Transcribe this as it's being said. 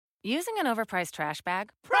Using an overpriced trash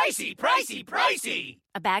bag? Pricey, pricey, pricey!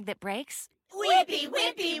 A bag that breaks? Whippy,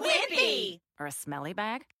 whippy, whippy! Or a smelly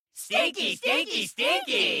bag? Stinky, stinky,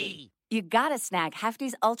 stinky! You gotta snag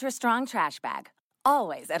Hefty's Ultra Strong Trash Bag.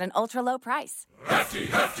 Always at an ultra low price. Hefty,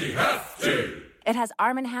 hefty, hefty! It has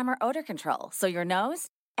Arm & Hammer odor control, so your nose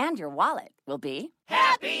and your wallet will be...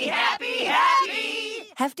 Happy, happy,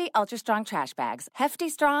 happy! Hefty Ultra Strong Trash Bags. Hefty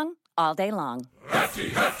strong all day long. Hefty,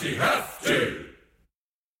 hefty, hefty!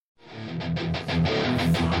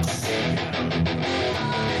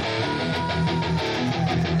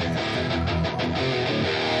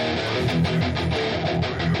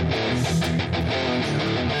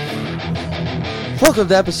 Welcome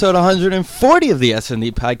to episode 140 of the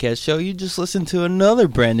S&D Podcast Show. You just listened to another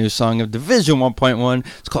brand new song of Division 1.1.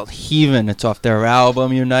 It's called Heavin'. It's off their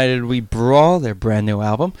album, United We Brawl, their brand new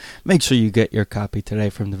album. Make sure you get your copy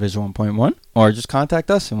today from Division 1.1, or just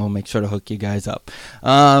contact us and we'll make sure to hook you guys up.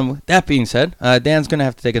 That being said, Dan's going to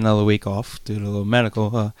have to take another week off due to a little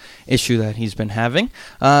medical issue that he's been having.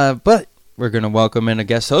 But we're going to welcome in a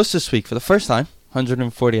guest host this week for the first time.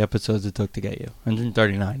 140 episodes it took to get you.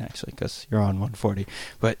 139, actually, because you're on 140.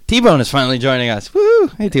 But T-Bone is finally joining us. Woo!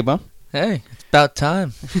 Hey, T-Bone. Hey, it's about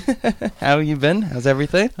time. How have you been? How's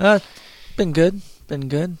everything? Been good.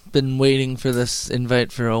 Been waiting for this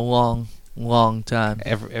invite for a long time.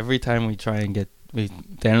 Every time we try and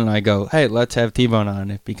Dan and I go, hey, let's have T-Bone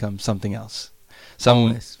on, it becomes something else.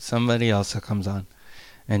 Somebody else comes on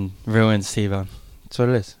and ruins T-Bone. That's what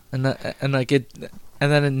it is.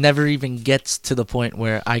 And then it never even gets to the point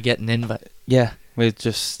where I get an invite. Yeah, it's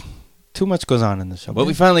just too much goes on in the show. But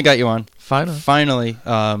we finally got you on. Finally.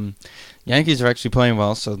 Yankees are actually playing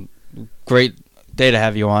well, so great day to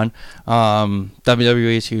have you on.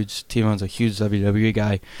 WWE is huge. T-Bone's a huge WWE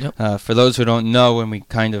guy. Yep. For those who don't know, when we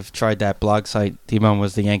kind of tried that blog site, T-Bone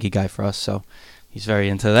was the Yankee guy for us, so he's very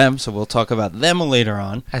into them. So we'll talk about them later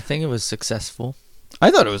on. I think it was successful. I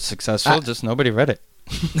thought it was successful, just nobody read it.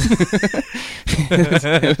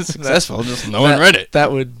 It was successful, just no one read it.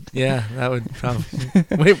 That would probably.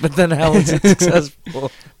 Wait, but then how was it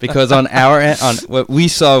successful? Because on our end, on what we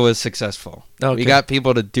saw was successful. Okay. We got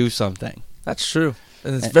people to do something. That's true.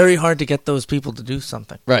 And it's very hard to get those people to do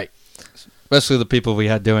something. Right. Especially the people we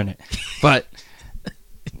had doing it. But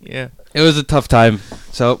yeah, it was a tough time.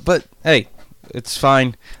 So, but hey, it's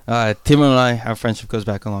fine. T-Bone and I, our friendship goes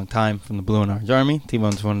back a long time from the Blue and Orange Army.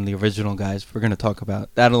 T-Bone's one of the original guys. We're going to talk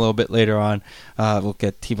about that a little bit later on. We'll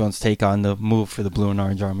get T-Bone's take on the move for the Blue and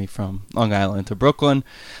Orange Army from Long Island to Brooklyn.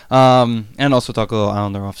 And also talk a little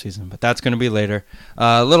Islander offseason. But that's going to be later.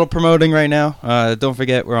 A little promoting right now. Don't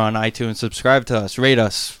forget, we're on iTunes. Subscribe to us. Rate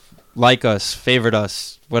us. Like us. Favorite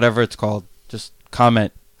us. Whatever it's called. Just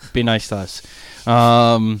comment. Be nice to us.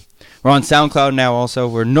 We're on SoundCloud now also.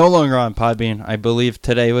 We're no longer on Podbean. I believe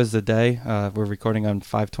today was the day. We're recording on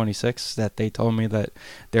 5/26 that they told me that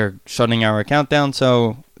they're shutting our account down.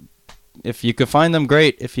 So if you could find them,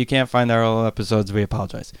 great. If you can't find our old episodes, we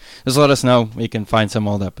apologize. Just let us know. We can find some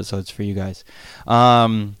old episodes for you guys.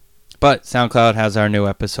 But SoundCloud has our new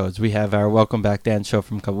episodes. We have our Welcome Back Dan show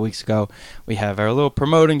from a couple weeks ago. We have our little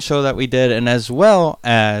promoting show that we did. And as well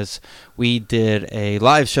as we did a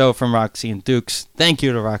live show from Roxy and Dukes. Thank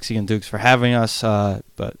you to Roxy and Dukes for having us.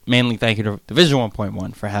 But mainly thank you to Division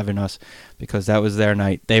 1.1 for having us. Because that was their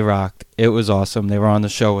night. They rocked. It was awesome. They were on the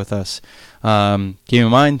show with us. Keep in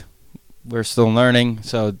mind, we're still learning,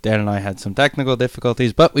 so Dan and I had some technical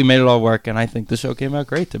difficulties, but we made it all work, and I think the show came out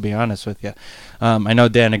great, to be honest with you. I know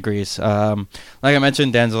Dan agrees. Like I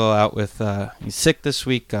mentioned, Dan's a little out with, he's sick this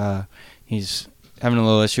week. He's having a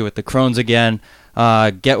little issue with the Crohn's again.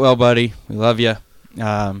 Get well, buddy. We love you.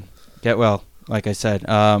 Get well, like I said.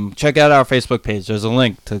 Check out our Facebook page. There's a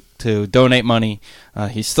link to donate money.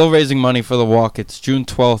 He's still raising money for the walk. It's June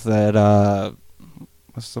 12th at...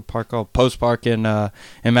 what's the park called? Post Park in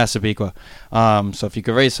Massapequa. So if you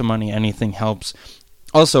could raise some money, anything helps.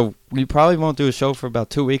 Also, we probably won't do a show for about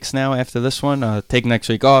 2 weeks now after this one. Take next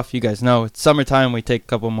week off. You guys know it's summertime. We take a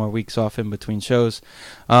couple more weeks off in between shows.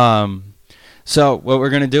 So what we're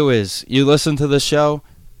going to do is you listen to the show,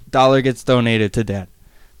 $1 gets donated to Dan.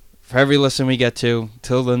 For every listen we get to,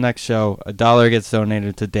 till the next show, $1 gets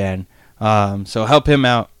donated to Dan. So help him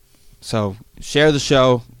out. So share the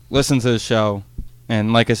show, listen to the show.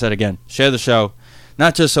 And like I said again, share the show,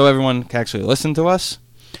 not just so everyone can actually listen to us,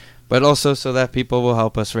 but also so that people will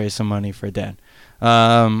help us raise some money for Dan.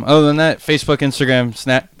 Other than that, Facebook, Instagram,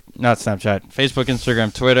 Facebook,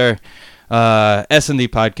 Instagram, Twitter, S&D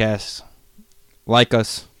Podcasts. Like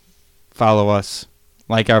us, follow us,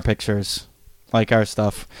 like our pictures, like our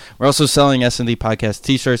stuff. We're also selling S&D Podcast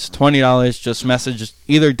t-shirts, $20. Just message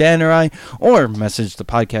either Dan or I, or message the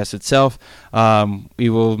podcast itself. We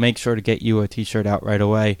will make sure to get you a t-shirt out right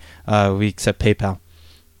away. We accept PayPal.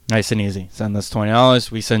 Nice and easy. Send us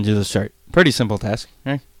 $20. We send you the shirt. Pretty simple task,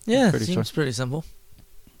 right? Yeah, seems pretty simple.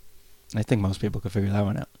 I think most people could figure that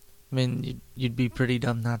one out. I mean, you'd be pretty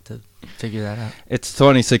dumb not to figure that out. It's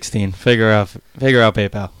 2016. Figure out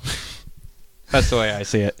PayPal. That's the way I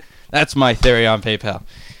see it. That's my theory on PayPal.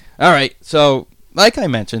 All right, so like I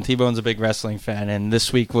mentioned, T-Bone's a big wrestling fan, and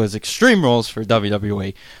this week was Extreme Rules for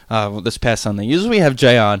WWE. This past Sunday. Usually we have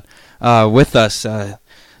Jay on with us,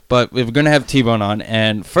 but we're going to have T-Bone on.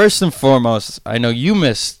 And first and foremost, I know you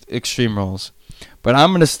missed Extreme Rules, but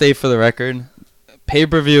I'm going to state for the record,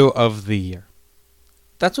 pay-per-view of the year.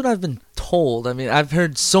 That's what I've been told. I mean, I've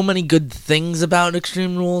heard so many good things about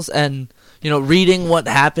Extreme Rules, and reading what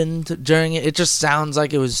happened during it, it just sounds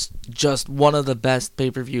like it was just one of the best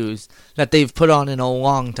pay-per-views that they've put on in a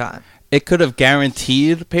long time. It could have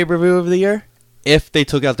guaranteed pay-per-view of the year if they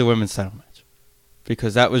took out the women's title match,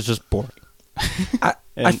 because that was just boring.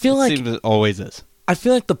 I feel like it always is. I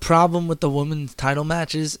feel like the problem with the women's title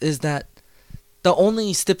matches is that the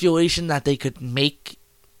only stipulation that they could make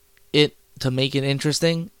it to make it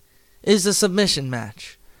interesting is a submission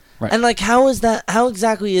match. Right. And how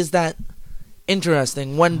exactly is that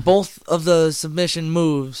interesting when both of the submission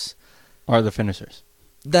moves are the finishers?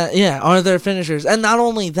 Are their finishers. And not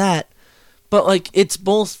only that, but it's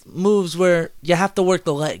both moves where you have to work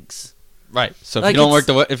the legs. Right. So if you don't work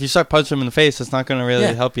if you start punching them in the face, it's not going to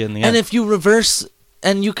really help you in the end. And if you reverse,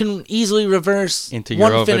 and you can easily reverse into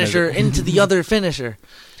one finisher into the other finisher.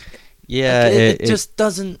 Yeah, it just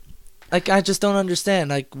doesn't. I just don't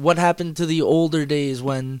understand. What happened to the older days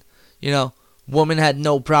when, woman had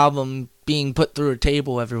no problem being put through a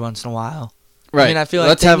table every once in a while. Right. I mean, I feel like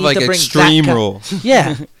let's have extreme rules.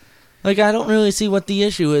 Yeah. I don't really see what the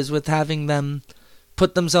issue is with having them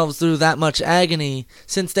put themselves through that much agony,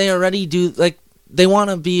 since they already do, they want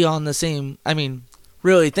to be on the same,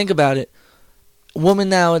 really, think about it. Women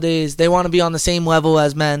nowadays, they want to be on the same level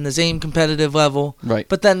as men, the same competitive level. Right.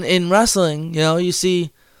 But then in wrestling, you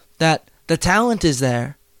see that the talent is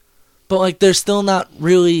there, but they're still not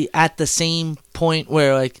really at the same point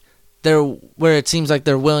where where it seems like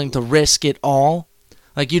they're willing to risk it all.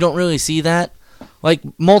 You don't really see that.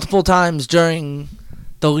 Multiple times during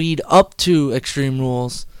the lead up to Extreme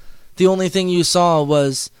Rules, the only thing you saw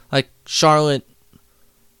was Charlotte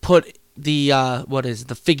put the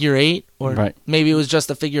the figure 8, or maybe it was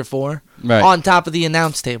just a figure 4, on top of the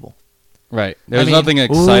announce table. Right. There was nothing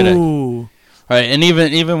exciting. Ooh. Right, and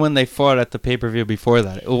even when they fought at the pay-per-view before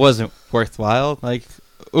that, it wasn't worthwhile.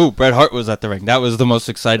 Bret Hart was at the ring. That was the most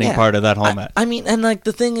exciting part of that whole match. I mean, and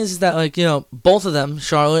the thing is that both of them,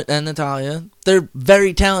 Charlotte and Natalya, they're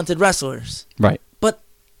very talented wrestlers. Right. But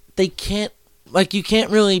they can't, you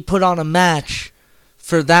can't really put on a match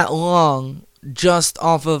for that long just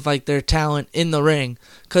off of their talent in the ring,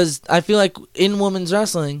 because I feel like in women's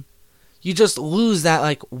wrestling, you just lose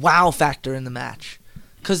that wow factor in the match.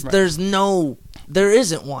 Because there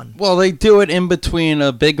isn't one. Well, they do it in between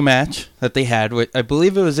a big match that they had. I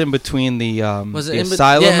believe it was in between the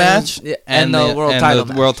Asylum match and the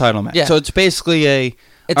World Title match. Yeah. So it's basically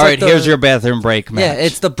here's your bathroom break match. Yeah,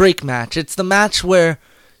 it's the break match. It's the match where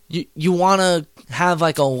you want to have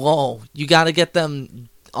a lull. You got to get them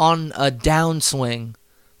on a downswing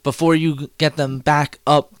before you get them back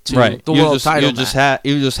up to the world title match.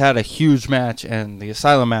 You just had a huge match, and the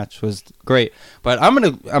Asylum match was great. But I'm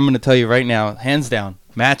gonna tell you right now, hands down,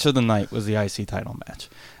 match of the night was the IC title match.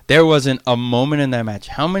 There wasn't a moment in that match.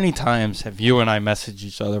 How many times have you and I messaged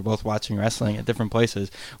each other, both watching wrestling at different places,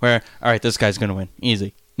 where, all right, this guy's gonna win,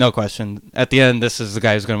 easy, no question. At the end, this is the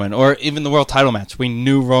guy who's gonna win. Or even the world title match, we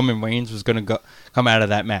knew Roman Reigns was gonna come out of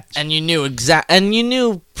that match, and you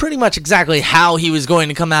knew pretty much exactly how he was going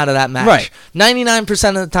to come out of that match. Right. 99%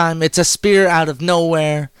 of the time, it's a spear out of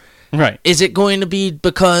nowhere. Right. Is it going to be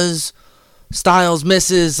because Styles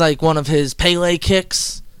misses one of his Pele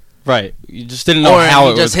kicks? Right. You just didn't know how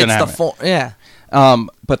it was going to happen. Yeah.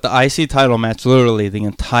 But the IC title match, literally the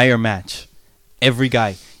entire match, every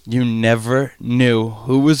guy, you never knew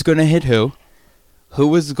who was going to hit who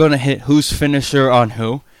was going to hit whose finisher on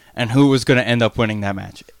who, and who was going to end up winning that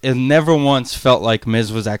match. It never once felt like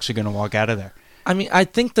Miz was actually going to walk out of there. I mean, I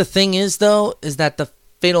think the thing is that the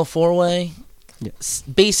Fatal 4-Way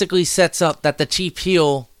basically sets up that the cheap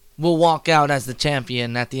heel will walk out as the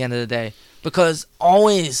champion at the end of the day. Because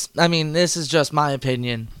always, I mean, this is just my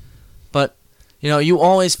opinion, but, you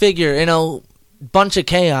always figure, bunch of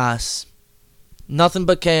chaos, nothing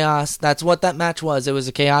but chaos. That's what that match was. It was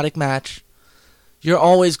a chaotic match. you're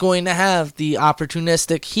always going to have the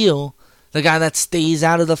opportunistic heel, the guy that stays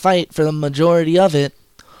out of the fight for the majority of it,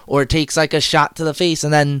 or takes like a shot to the face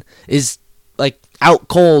and then is like out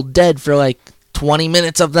cold, dead for like 20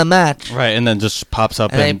 minutes of the match. Right, and then just pops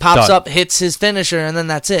up And then he and pops done. up, hits his finisher, and then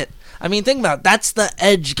that's it. I mean, think about it. That's the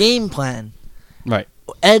Edge game plan. Right.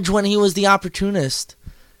 Edge, when he was the opportunist,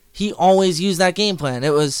 he always used that game plan.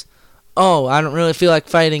 It was, oh, I don't really feel like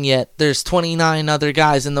fighting yet. There's 29 other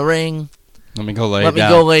guys in the ring. Let me go lay Let me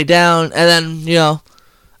down. go lay down. And then,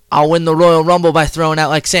 I'll win the Royal Rumble by throwing out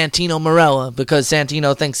like Santino Marella because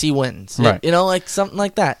Santino thinks he wins. Right. Like something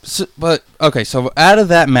like that. So, so out of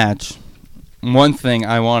that match, one thing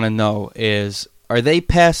I want to know is, are they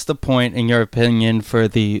past the point, in your opinion, for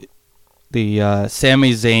the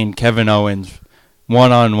Sami Zayn, Kevin Owens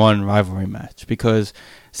one-on-one rivalry match? Because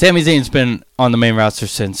Sami Zayn's been on the main roster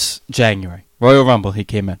since January. Royal Rumble, he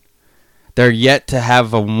came in. They're yet to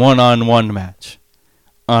have a one-on-one match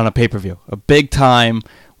on a pay-per-view. A big-time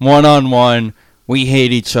one-on-one, we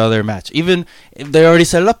hate each other match. Even if they already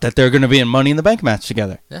set it up that they're going to be in Money in the Bank match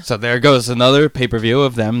together. Yeah. So there goes another pay-per-view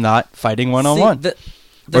of them not fighting one-on-one. See,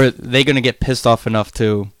 Or are they going to get pissed off enough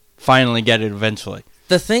to finally get it eventually?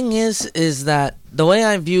 The thing is that the way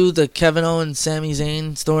I view the Kevin Owens, Sami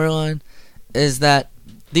Zayn storyline is that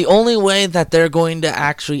the only way that they're going to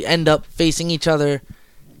actually end up facing each other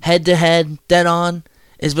head-to-head, dead-on,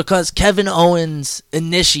 is because Kevin Owens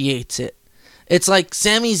initiates it. It's like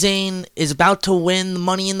Sami Zayn is about to win the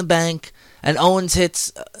Money in the Bank, and Owens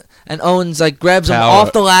like grabs him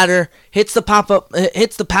off the ladder, hits the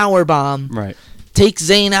power bomb, Right. takes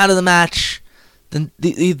Zayn out of the match. Then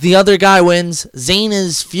the other guy wins. Zayn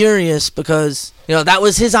is furious because that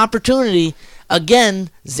was his opportunity. Again,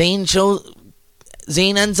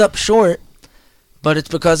 Zayn ends up short, but it's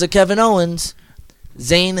because of Kevin Owens.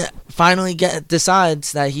 Zayn finally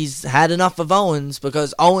decides that he's had enough of Owens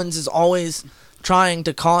because Owens is always trying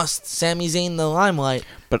to cost Sami Zayn the limelight.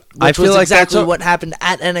 But which I feel was like exactly that's what happened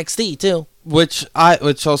at NXT too. Which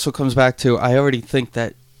also comes back to, I already think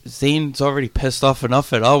that Zayn's already pissed off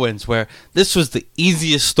enough at Owens, where this was the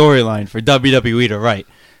easiest storyline for WWE to write.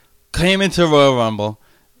 Came into Royal Rumble,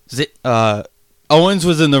 Owens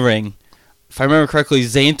was in the ring. If I remember correctly,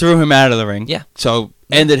 Zayn threw him out of the ring. Yeah. So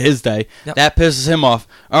ended his day. Yep. That pisses him off.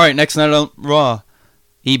 All right, next night on Raw,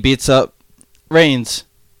 he beats up Reigns.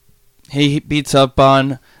 He beats up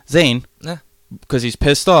on Zayn because he's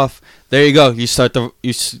pissed off. There you go. You start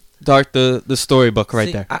the storybook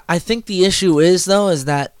right there. I think the issue is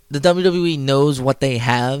that the WWE knows what they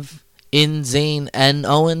have in Zayn and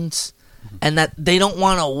Owens, and that they don't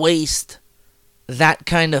want to waste that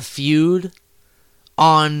kind of feud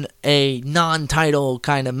on a non-title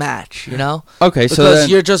kind of match, Okay, so because then,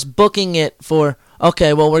 you're just booking it for,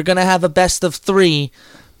 okay, well, we're going to have a best of 3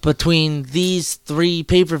 between these 3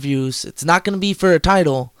 pay-per-views. It's not going to be for a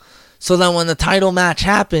title. So then when the title match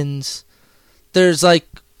happens, there's like,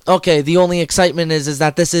 okay, the only excitement is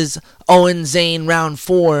that this is Owen Zayn round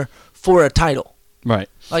 4 for a title. right.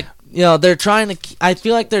 Like, they're trying to, I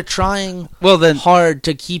feel like they're trying Then hard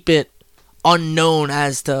to keep it unknown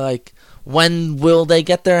as to, like, when will they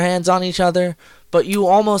get their hands on each other. But you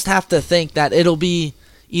almost have to think that it'll be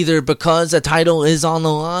either because a title is on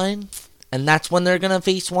the line, and that's when they're going to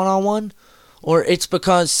face one-on-one, or it's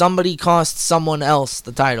because somebody costs someone else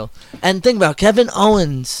the title. And think about Kevin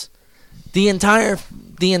Owens, the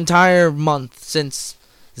entire month since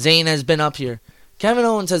Zayn has been up here, Kevin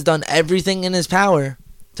Owens has done everything in his power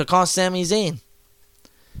to cost Sami Zayn.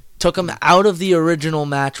 Took him out of the original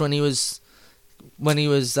match when he was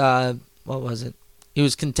what was it? He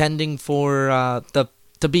was contending for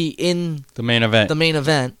to be in the main event. the main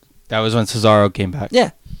event. That was when Cesaro came back.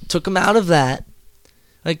 Yeah, took him out of that.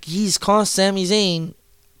 Like, he's cost Sami Zayn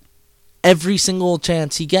every single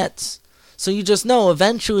chance he gets. So you just know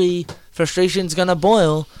eventually frustration's gonna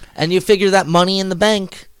boil, and you figure that Money in the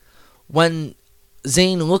Bank, when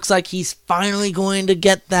Zayn looks like he's finally going to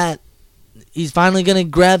get that, he's finally going to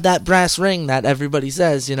grab that brass ring that everybody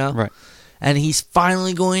says, Right. and he's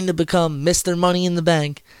finally going to become Mr. Money in the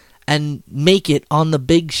Bank and make it on the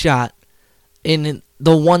big shot in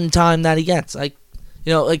the one time that he gets. Like,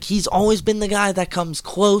 he's always been the guy that comes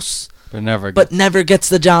close, But never. but never gets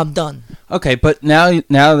the job done. Okay, but now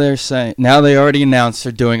they're saying, now they already announced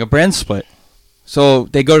they're doing a brand split. So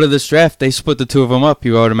they go to this draft, they split the two of them up. Do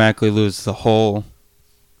you automatically lose the whole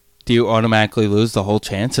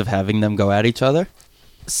chance of having them go at each other?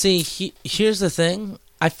 See, here's the thing.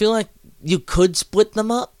 I feel like you could split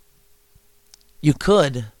them up. You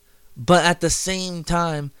could. But at the same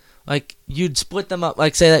time, like, you'd split them up.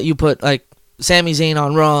 Like, say that you put, like, Sami Zayn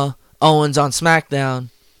on Raw, Owens on SmackDown.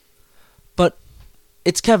 But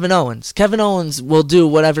it's Kevin Owens. Kevin Owens will do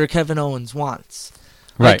whatever Kevin Owens wants.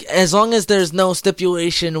 Right. Like, as long as there's no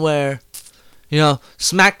stipulation where,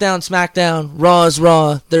 SmackDown, Raw is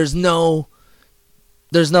Raw. There's no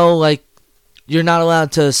like, you're not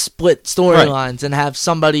allowed to split storylines and have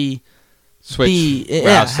somebody Switch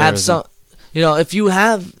have some. If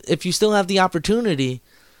you still have the opportunity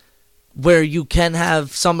where you can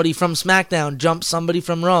have somebody from SmackDown jump somebody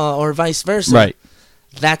from Raw or vice versa. Right.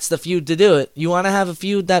 That's the feud to do it. You want to have a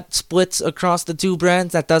feud that splits across the two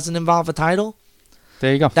brands that doesn't involve a title?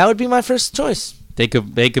 There you go. That would be my first choice. They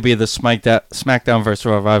could be the SmackDown versus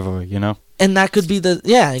Raw rivalry, And that could be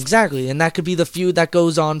exactly. And that could be the feud that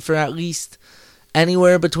goes on for at least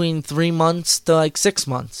anywhere between 3 months to like 6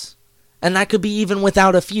 months. And that could be even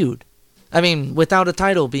without a feud. I mean, without a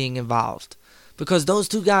title being involved. Because those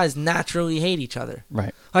two guys naturally hate each other.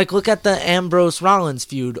 Right. Like, look at the Ambrose-Rollins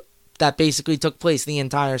feud that basically took place the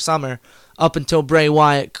entire summer up until Bray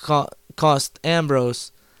Wyatt cost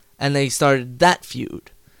Ambrose, and they started that feud.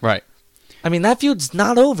 Right. I mean, that feud's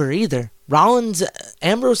not over either.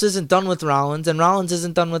 Ambrose isn't done with Rollins, and Rollins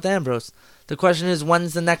isn't done with Ambrose. The question is,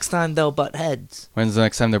 when's the next time they'll butt heads? When's the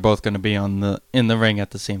next time they're both going to be in the ring at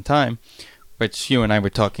the same time? Which you and I were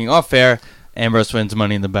talking off air. Ambrose wins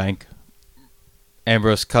Money in the Bank.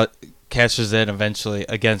 Ambrose cashes in eventually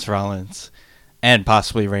against Rollins, and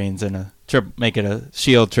possibly Reigns in make it a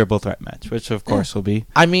Shield triple threat match, which of course will be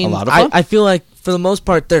a lot of fun. I feel like for the most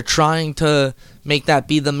part they're trying to make that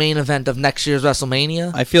be the main event of next year's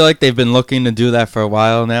WrestleMania. I feel like they've been looking to do that for a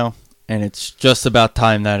while now, and it's just about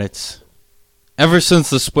time that it's. Ever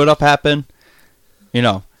since the split up happened,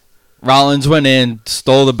 Rollins went in,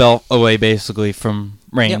 stole the belt away basically from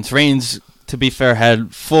Reigns. Yep. Reigns, to be fair,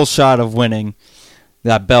 had full shot of winning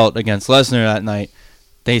that belt against Lesnar that night.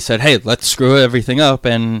 They said, hey, let's screw everything up,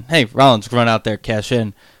 and hey, Rollins run out there, cash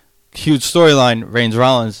in. Huge storyline.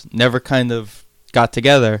 Reigns-Rollins never kind of got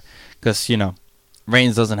together because,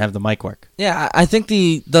 Reigns doesn't have the mic work. Yeah, I think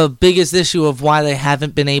the biggest issue of why they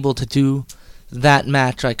haven't been able to do that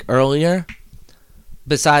match like earlier,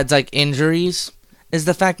 besides like injuries, is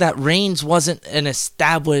the fact that Reigns wasn't an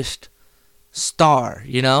established star,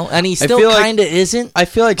 and he still kind of isn't. I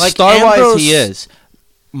feel like star-wise he is.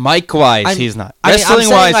 Mic-wise, he's not.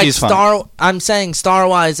 Wrestling-wise, he's fine. I'm saying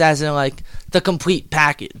star-wise as in, like, the complete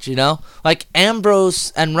package, Like,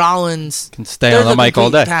 Ambrose and Rollins... can stay on the mic all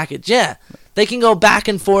day. Package, yeah. They can go back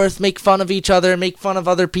and forth, make fun of each other, make fun of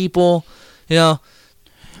other people, Well,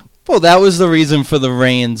 that was the reason for the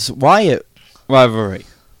Reigns-Wyatt rivalry.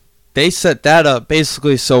 They set that up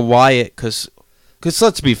basically so Wyatt... Because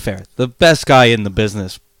let's be fair, the best guy in the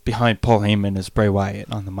business... behind Paul Heyman is Bray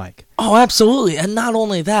Wyatt on the mic. Oh, absolutely. And not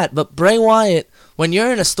only that, but Bray Wyatt, when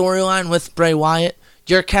you're in a storyline with Bray Wyatt,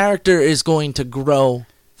 your character is going to grow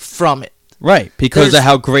from it. Right, because of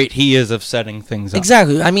how great he is of setting things up.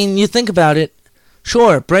 Exactly. I mean, you think about it.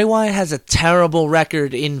 Sure, Bray Wyatt has a terrible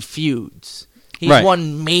record in feuds. He's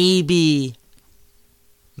won maybe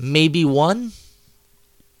one?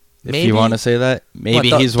 If you want to say that. Maybe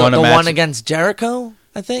he's won a match. The one against Jericho,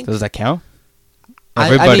 I think. Does that count?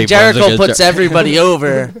 I mean, Jericho puts everybody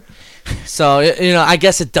over, so I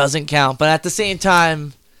guess it doesn't count. But at the same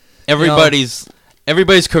time, everybody's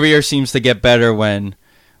career seems to get better when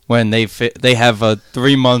they have a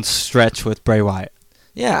 3-month stretch with Bray Wyatt.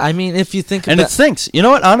 Yeah, I mean, if you think and it stinks. You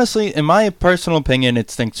know what? Honestly, in my personal opinion, it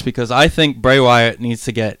stinks because I think Bray Wyatt needs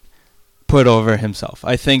to get put over himself.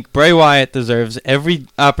 I think Bray Wyatt deserves every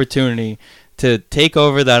opportunity to take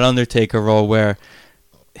over that Undertaker role where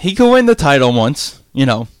he could win the title once.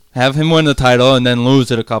 Have him win the title and then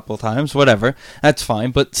lose it a couple times, whatever. That's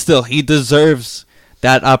fine, but still, he deserves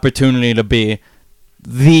that opportunity to be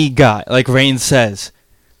the guy. Like Reigns says,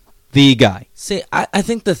 the guy. See, I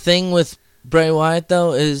think the thing with Bray Wyatt,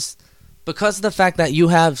 though, is because of the fact that you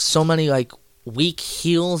have so many, like, weak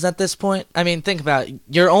heels at this point. I mean, think about it.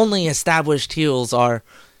 Your only established heels are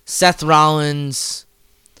Seth Rollins,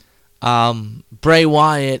 Bray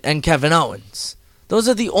Wyatt, and Kevin Owens. Those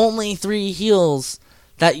are the only 3 heels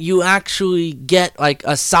that you actually get like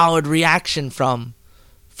a solid reaction from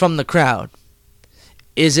the crowd.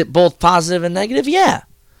 Is it both positive and negative? Yeah.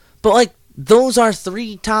 But like those are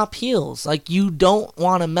 3 top heels. Like you don't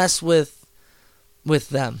want to mess with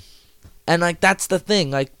them. And like that's the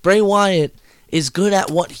thing. Like Bray Wyatt is good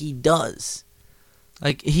at what he does.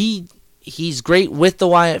 Like he's great with the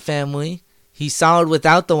Wyatt family. He's solid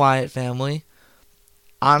without the Wyatt family.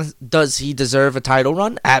 Does he deserve a title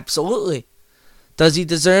run? Absolutely. Does he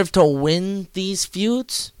deserve to win these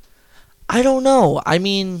feuds? I don't know. I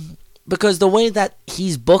mean, because the way that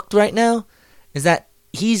he's booked right now is that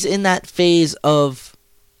he's in that phase of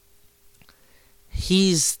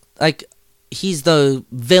he's the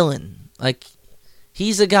villain. Like,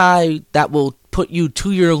 he's a guy that will put you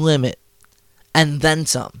to your limit and then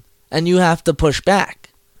some. And you have to push back.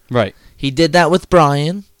 Right. He did that with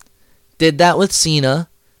Bryan, did that with Cena,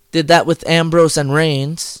 did that with Ambrose and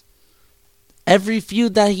Reigns. Every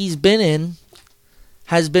feud that he's been in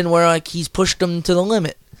has been where like he's pushed them to the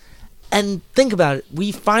limit. And think about it.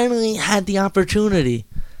 We finally had the opportunity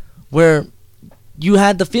where you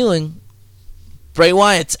had the feeling Bray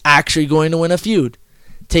Wyatt's actually going to win a feud,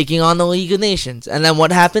 taking on the League of Nations. And then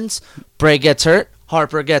what happens? Bray gets hurt.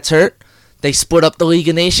 Harper gets hurt. They split up the League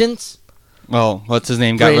of Nations. Well, what's his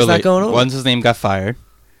name? Bray's not going over. Once his name got fired.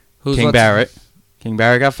 Who's King Barrett. King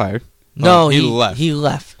Barrett got fired. No, he left. He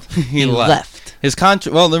left. He left. His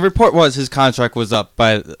contract. Well, the report was his contract was up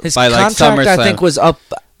by like contract, SummerSlam. I think, was up.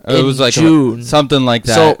 It was like June, something like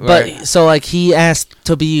that. So, but like he asked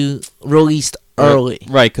to be released early,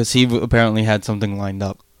 right? Because he apparently had something lined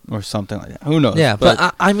up or something like that. Who knows? Yeah,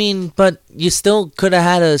 but I mean, but you still could have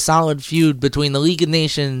had a solid feud between the League of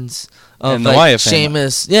Nations of and the like Wyatt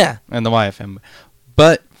Sheamus, family. And the Wyatt family.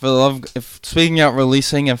 But for the love, if speaking out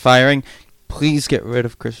releasing and firing, please get rid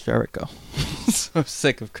of Chris Jericho. I'm so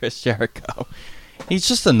sick of Chris Jericho. He's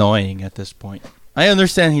just annoying at this point. I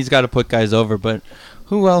understand he's got to put guys over, but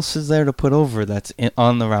who else is there to put over that's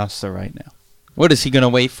on the roster right now? What, is he going to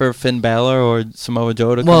wait for Finn Balor or Samoa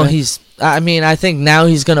Joe to come in? I think now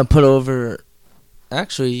he's going to put over...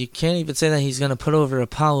 Actually, you can't even say that he's going to put over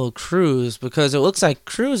Apollo Crews, because it looks like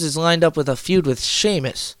Crews is lined up with a feud with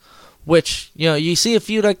Sheamus, which, you see a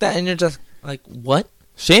feud like that and you're just like, what?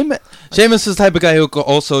 Sheamus is the type of guy who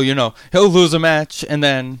also, he'll lose a match and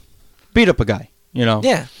then beat up a guy.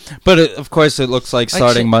 Yeah. But of course, it looks like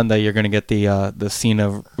starting Monday, you're going to get the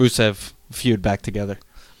Cena-Rusev feud back together.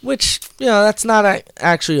 Which, that's not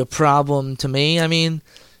actually a problem to me. I mean,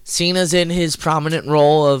 Cena's in his prominent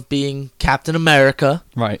role of being Captain America.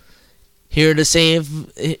 Right. Here to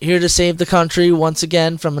save the country once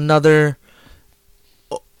again from another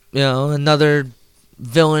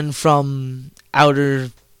villain from outer...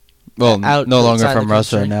 Well, no longer from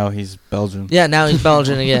Russia. Now he's Belgian. Yeah, now he's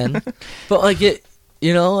Belgian again. But he's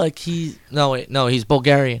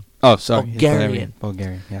Bulgarian. Oh, sorry, Bulgarian.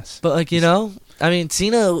 Yes. But I mean,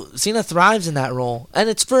 Cena thrives in that role, and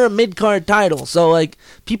it's for a mid-card title. So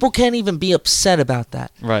people can't even be upset about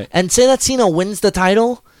that. Right. And say that Cena wins the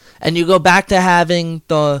title, and you go back to having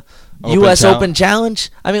the U.S. Open Challenge.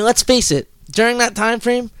 I mean, let's face it. During that time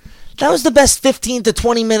frame, that was the best 15 to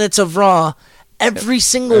 20 minutes of Raw. Every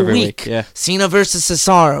single week. Yeah. Cena versus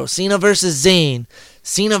Cesaro. Cena versus Zayn.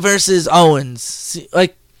 Cena versus Owens.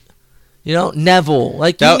 Neville.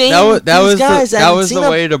 That was the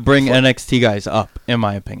way to bring NXT guys up, in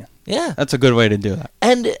my opinion. Yeah. That's a good way to do that.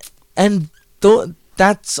 And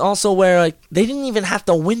that's also where they didn't even have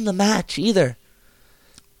to win the match either.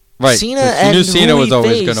 Right. Cena was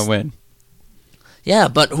always going to win. Yeah,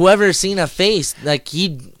 but whoever Cena faced,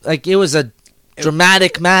 it was a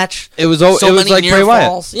dramatic match. It was like Bray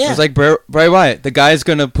Wyatt. Yeah. It was like Bray Wyatt. The guy's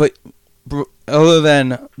gonna put, other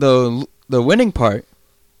than the winning part,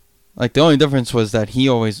 the only difference was that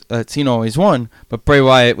Cena always won, but Bray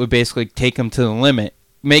Wyatt would basically take him to the limit,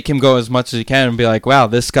 make him go as much as he can, and be like, "Wow,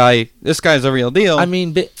 this guy's a real deal." I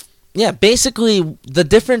mean, basically the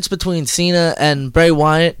difference between Cena and Bray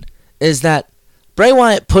Wyatt is that Bray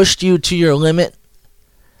Wyatt pushed you to your limit,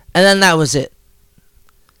 and then that was it.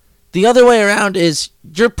 The other way around is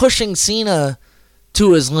you're pushing Cena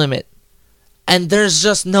to his limit, and there's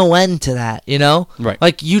just no end to that,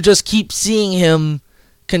 Right. You just keep seeing him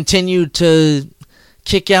continue to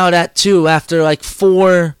kick out at 2 after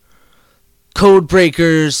 4 code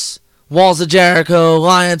breakers, Walls of Jericho,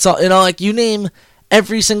 Lions, you name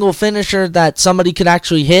every single finisher that somebody could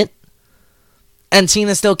actually hit, and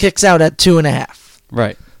Cena still kicks out at 2.5.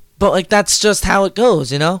 Right. But that's just how it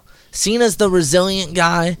goes, Cena's the resilient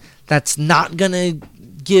guy that's not gonna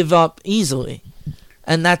give up easily,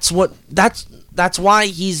 and that's why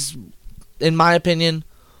he's, in my opinion,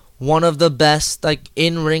 one of the best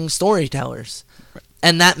in-ring storytellers. Right.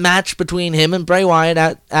 And that match between him and Bray Wyatt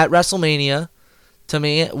at WrestleMania, to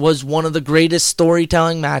me, was one of the greatest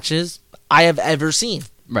storytelling matches I have ever seen.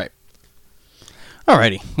 Right.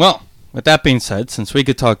 Alrighty. Well, with that being said, since we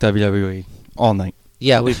could talk WWE all night.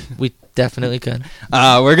 Yeah, we definitely could.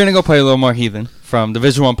 We're going to go play a little more Heathen from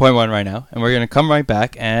Division 1.1 right now, and we're going to come right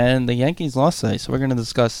back, and the Yankees lost today, so we're going to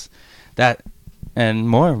discuss that and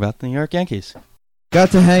more about the New York Yankees.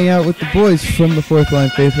 Got to hang out with the boys from the Fourth Line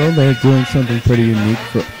Faithful. They're doing something pretty unique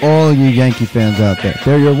for all you Yankee fans out there.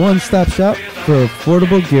 They're your one-stop shop for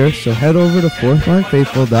affordable gear, so head over to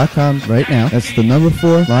fourthlinefaithful.com right now. That's the number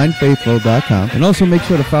 4linefaithful.com. And also make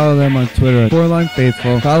sure to follow them on Twitter at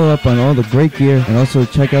 4linefaithful. Follow up on all the great gear, and also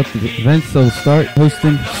check out the events they'll start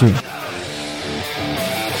hosting soon.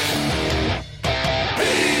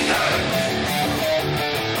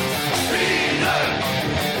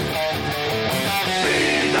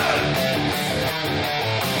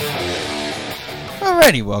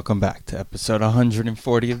 Alrighty, welcome back to episode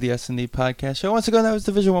 140 of the S&D Podcast Show. Once again, that was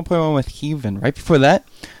Division 1.1 with Heathen. Right before that,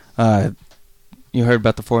 you heard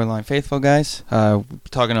about the Four Line Faithful guys.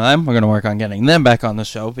 Talking to them, we're going to work on getting them back on the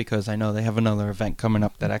show because I know they have another event coming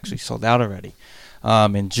up that actually sold out already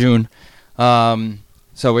in June.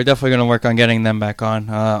 So we're definitely going to work on getting them back on.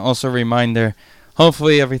 Also, a reminder,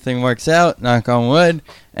 hopefully everything works out, knock on wood,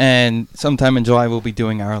 and sometime in July we'll be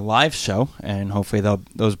doing our live show, and hopefully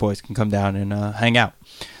those boys can come down and hang out.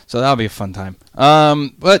 So that'll be a fun time.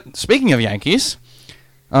 But speaking of Yankees,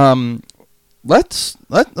 let's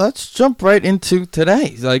jump right into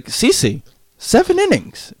today. Like CC, 7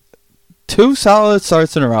 innings, 2 solid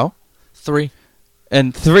starts in a row, 3,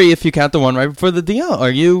 and 3 if you count the one right before the DL.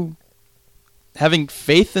 Are you having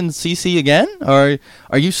faith in CC again, or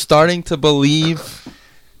are you starting to believe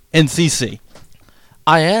in CC?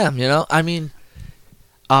 I am.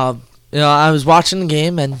 I was watching the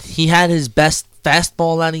game and he had his best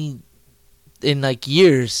fastball that he in like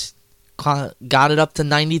years. Got it up to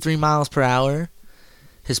 93 miles per hour.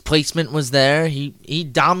 His placement was there. He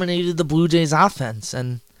dominated the Blue Jays offense,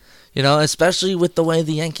 and especially with the way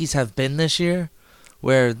the Yankees have been this year,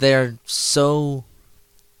 where they're so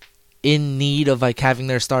in need of like having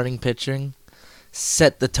their starting pitching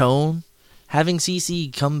set the tone. Having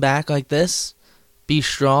CC come back like this, be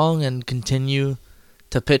strong and continue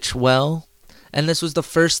to pitch well. And this was the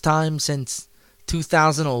first time since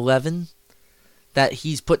 2011 that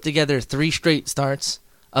he's put together 3 straight starts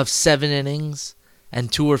of 7 innings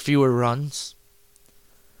and 2 or fewer runs.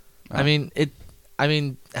 Wow. I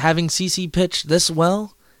mean, having CC pitch this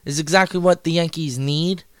well is exactly what the Yankees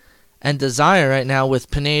need and desire right now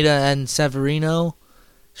with Pineda and Severino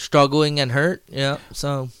struggling and hurt. Yeah,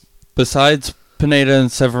 so besides Pineda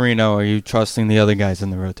and Severino, are you trusting the other guys in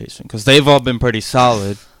the rotation? Because they've all been pretty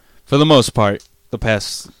solid for the most part. The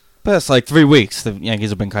past like 3 weeks, the Yankees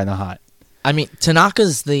have been kind of hot. I mean,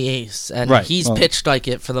 Tanaka's the ace, and he's pitched like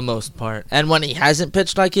it for the most part. And when he hasn't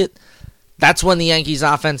pitched like it, that's when the Yankees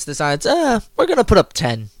offense decides, we're going to put up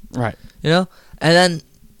 10. Right. And then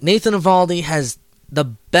Nathan Eovaldi has the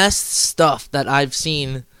best stuff that I've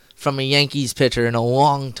seen from a Yankees pitcher in a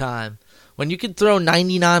long time. When you can throw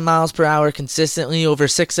 99 miles per hour consistently over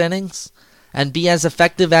 6 innings and be as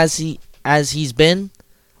effective as he's been,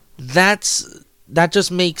 that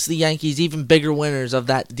just makes the Yankees even bigger winners of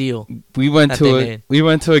that deal. We went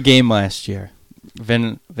to a game last year,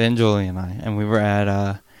 Vin Julie and I, and we were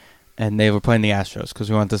at and they were playing the Astros because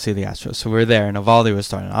we wanted to see the Astros. So we were there, and Eovaldi was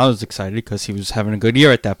starting. I was excited because he was having a good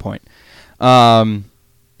year at that point.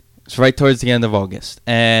 It's right towards the end of August,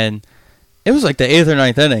 and it was like the 8th or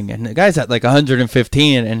 9th inning, and the guy's at like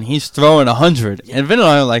 115, and he's throwing 100. And Vin and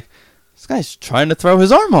I were like, this guy's trying to throw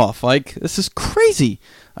his arm off. Like, this is crazy.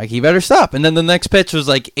 Like, he better stop. And then the next pitch was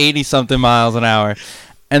like 80-something miles an hour.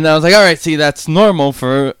 And I was like, all right, see, that's normal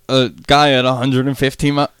for a guy at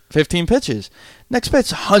 115 pitches. Next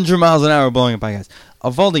pitch, 100 miles an hour blowing it by guys.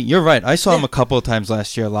 Eovaldi, you're right. I saw him a couple of times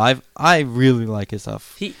last year live. I really like his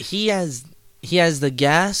stuff. He has the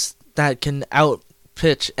gas that can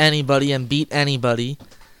out-pitch anybody and beat anybody.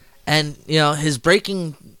 And, his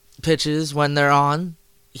breaking pitches, when they're on,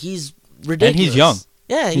 he's ridiculous. And he's young.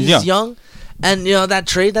 Yeah, he's young. And, that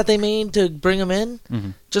trade that they made to bring him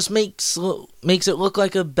in just makes it look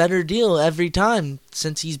like a better deal every time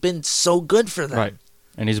since he's been so good for them. Right.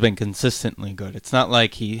 And he's been consistently good. It's not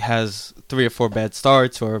like he has 3 or 4 bad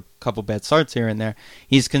starts or a couple bad starts here and there.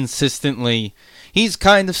 He's kind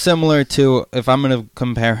of similar to, if I'm going to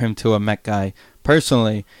compare him to a Met guy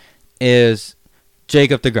personally, is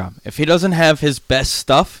Jacob deGrom. If he doesn't have his best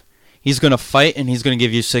stuff, he's going to fight and he's going to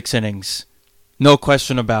give you 6 innings. No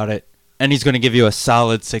question about it. And he's going to give you a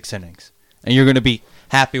solid 6 innings. And you're going to be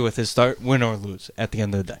happy with his start, win or lose, at the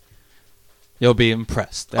end of the day. You'll be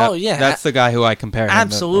impressed. That's the guy who I compare him to.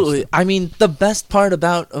 Absolutely. I mean, the best part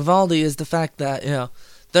about Eovaldi is the fact that,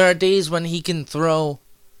 there are days when he can throw,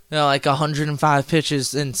 like 105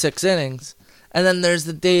 pitches in 6 innings. And then there's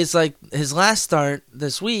the days like his last start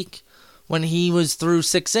this week when he was through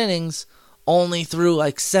 6 innings, only threw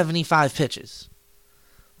like 75 pitches.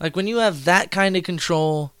 Like, when you have that kind of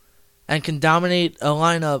control and can dominate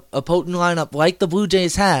a potent lineup like the Blue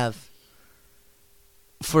Jays have,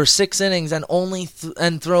 for 6 innings and only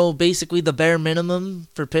and throw basically the bare minimum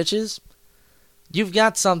for pitches, you've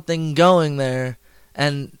got something going there.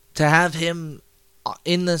 And to have him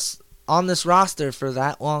on this roster for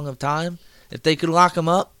that long of time, if they could lock him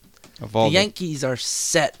up, Evaldi. the Yankees are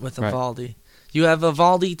set with Right. Evaldi. You have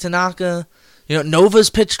Evaldi, Tanaka. Nova's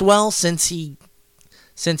pitched well since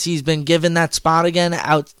he's been given that spot again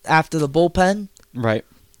out after the bullpen. Right.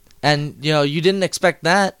 And, you didn't expect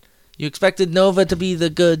that. You expected Nova to be the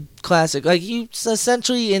good classic. Like, he's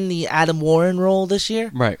essentially in the Adam Warren role this year,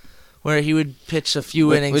 Right. where he would pitch a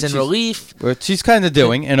few innings Which in is- relief. Which he's kind of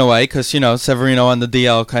doing, in a way, because, Severino on the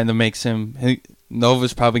DL kind of makes him...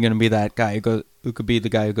 Nova's probably going to be that guy who could be the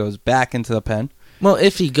guy who goes back into the pen. Well,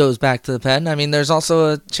 if he goes back to the pen, I mean, there's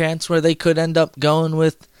also a chance where they could end up going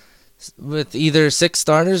with either 6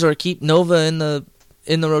 starters or keep Nova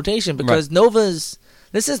in the rotation, because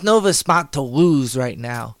this is Nova's spot to lose right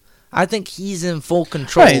now. I think he's in full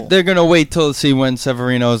control. Right, they're going to wait till see when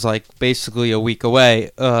Severino's basically a week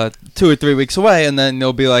away, 2 or 3 weeks away, and then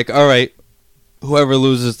they'll be like, all right, whoever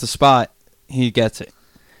loses the spot, he gets it.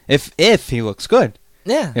 If he looks good.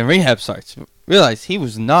 Yeah. And rehab starts. Realize he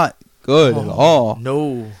was not good at all.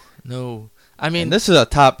 No. I mean, And this is a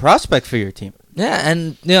top prospect for your team. yeah,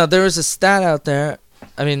 and there was a stat out there.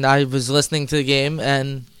 I mean, I was listening to the game,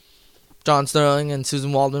 and John Sterling and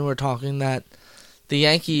Susan Waldman were talking that the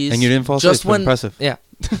Yankees... And you didn't fall asleep. just when Impressive. Yeah.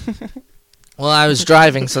 Well, I was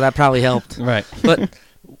driving, so that probably helped. Right. But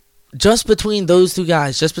just between those two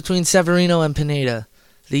guys, just between Severino and Pineda,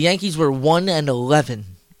 the Yankees were 1-11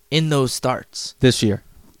 in those starts. This year.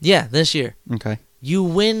 Yeah, this year. Okay. You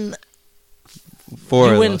win 4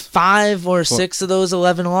 you of win those. 5 or 6 of those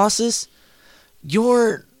 11 losses,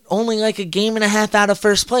 you're only like a game and a half out of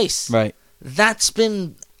first place. Right. That's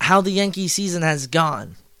been how the Yankee season has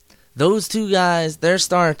gone. Those two guys, their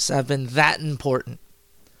starts have been that important.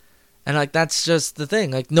 And, that's just the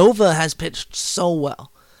thing. Nova has pitched so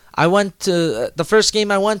well. I went to the first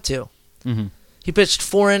game I went to. Mm-hmm. He pitched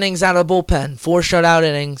 4 innings out of the bullpen, 4 shutout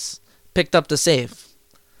innings, picked up the save.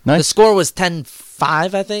 Nice. The score was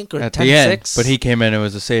 10-5, I think, or 10-6. At the end, but he came in, it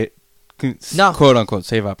was a save, No. quote-unquote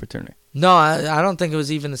save opportunity. No, I don't think it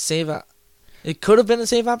was even a save. It could have been a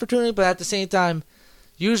save opportunity, but at the same time,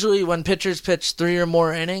 usually when pitchers pitch 3 or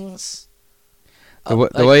more innings... The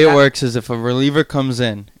way it works is if a reliever comes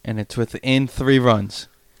in and it's within 3 runs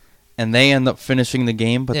and they end up finishing the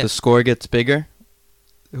game, but Yeah. the score gets bigger,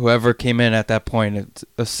 whoever came in at that point, it's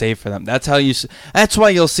a save for them. That's why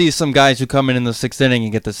you'll see some guys who come in the 6th inning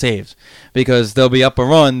and get the saves, because they'll be up a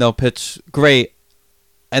run, they'll pitch great,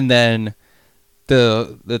 and then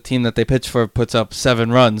the team that they pitch for puts up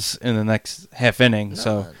 7 runs in the next half inning.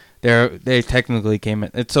 So they technically came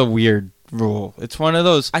in. It's a weird rule. It's one of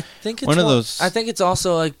those. I think it's one of those I think it's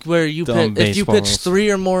also where you dumb if you baseball pitch rules.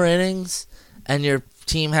 3 or more innings, and your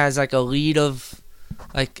team has a lead of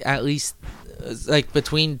at least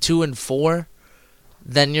between 2 and 4,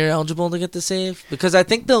 then you're eligible to get the save. Because I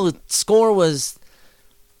think the score was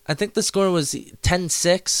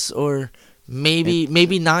 10-6 or maybe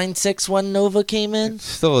 9-6 when Nova came in. It's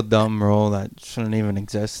still a dumb rule that shouldn't even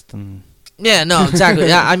exist. And Yeah, no, exactly.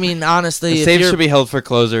 Yeah, I mean, honestly, the if saves you're- should be held for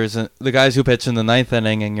closers, and the guys who pitch in the 9th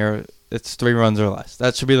inning, and it's 3 runs or less.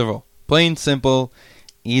 That should be the rule. Plain, simple,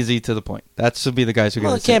 easy to the point. That should be the guys who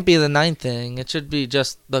well, get it the can't be the 9th inning. It should be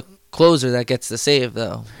just the closer that gets the save,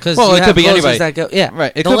 though. Because Well, it could be anybody. That go, yeah,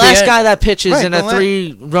 Right, it the could be last any- guy that pitches Right, in a the la-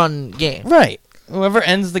 3-run game. Right. Whoever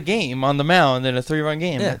ends the game on the mound in a 3-run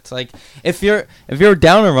game. Yeah. It's like if you're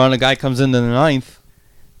down a run, a guy comes into the 9th,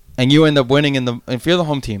 and you end up winning if you're the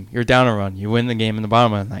home team, you're down a run, you win the game in the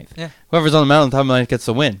bottom of the 9th. Yeah. Whoever's on the mound on top of the 9th gets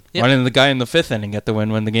the win. Yep. Why didn't the guy in the 5th inning get the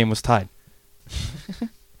win when the game was tied?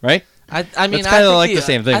 Right? I mean, It's kinda think like the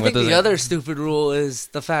same thing I with think the- the other stupid rule is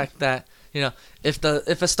the fact that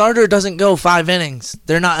if a starter doesn't go 5 innings,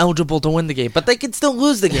 they're not eligible to win the game, but they can still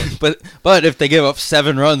lose the game. But if they give up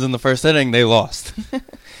 7 runs in the first inning, they lost.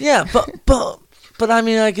 Yeah, but I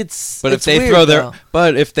mean, it's. But it's if they weird, throw though.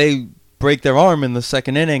 but if they break their arm in the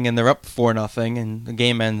 2nd inning and they're up 4-0 and the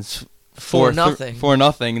game ends 4-0.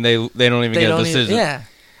 4-0, they don't even They get a don't decision. yeah,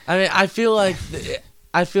 I mean, I feel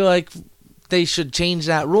like they should change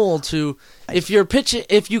that rule to if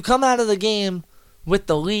you come out of the game with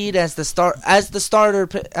the lead as the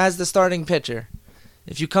starting pitcher,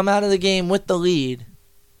 if you come out of the game with the lead,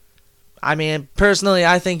 I mean, personally,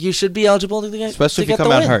 I think you should be eligible to get Especially to if you get come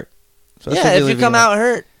the out win. hurt. Especially Yeah, if you leave come it out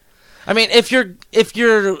hurt. I mean, if you're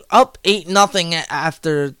up 8-0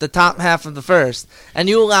 after the top half of the first, and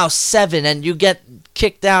you allow 7, and you get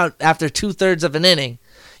kicked out after 2/3 of an inning,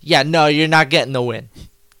 yeah, no, you're not getting the win.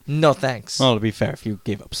 No thanks. Well, to be fair, if you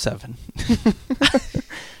gave up 7.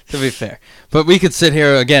 To be fair. But we could sit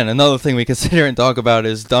here, again, another thing we could sit here and talk about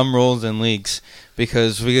is dumb rules in leagues.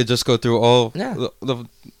 Because we could just go through all the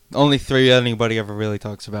only 3 anybody ever really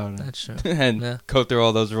talks about. That's true. And go through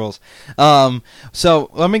all those rules. So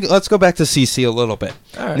let's go back to CC a little bit.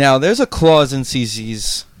 All right. Now, there's a clause in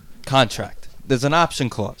CC's contract. There's an option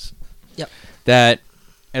clause. Yep. That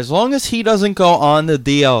as long as he doesn't go on the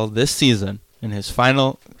DL this season in his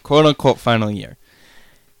final, quote unquote, final year,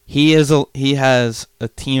 he has a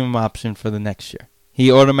team option for the next year.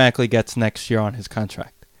 He automatically gets next year on his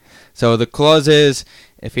contract. So the clause is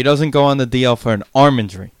if he doesn't go on the DL for an arm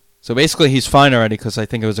injury. So basically he's fine already because I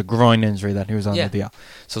think it was a groin injury that he was on the DL.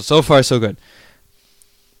 So far so good.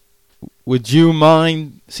 Would you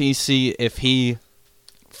mind, CC, if he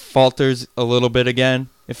falters a little bit again?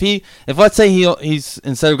 If let's say he's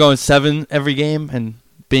instead of going 7 every game and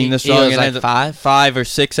being this strong, he goes like 5 or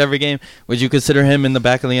 6 every game, would you consider him in the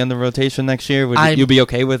back of the end of the rotation next year? Would you be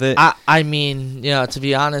okay with it? I mean, to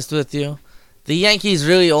be honest with you, the Yankees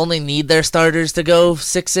really only need their starters to go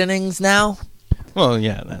 6 innings now. Well,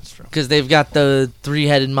 yeah, that's true. Because they've got the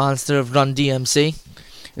 3-headed monster of Run DMC.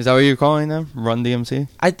 Is that what you're calling them? Run DMC?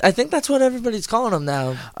 I think that's what everybody's calling them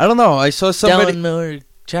now. I don't know. I saw somebody... Dellin, Miller,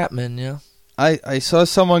 Chapman, I saw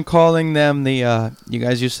someone calling them the... you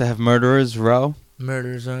guys used to have Murderers Row?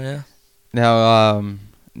 Murderers Row, yeah.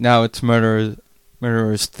 Now it's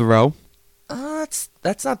Murderers Throw.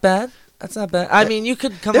 That's not bad. That's not bad. I mean, you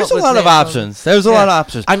could come There's up a lot of options. There's a lot of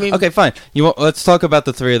options. I mean... Okay, fine. Let's talk about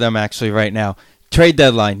the 3 of them actually right now. Trade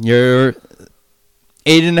deadline. You're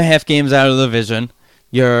 8.5 games out of the division.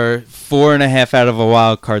 You're 4.5 out of a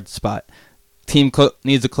wild card spot. Team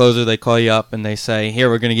needs a closer. They call you up and they say, here,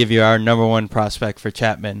 we're going to give you our number 1 prospect for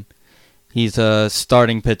Chapman. He's a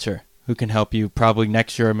starting pitcher who can help you probably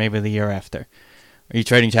next year or maybe the year after. Are you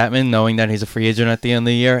trading Chapman knowing that he's a free agent at the end of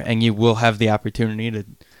the year and you will have the opportunity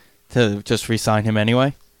to just re-sign him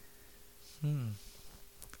anyway?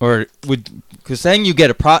 Or because then you get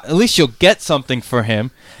at least you'll get something for him,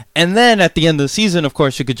 and then at the end of the season, of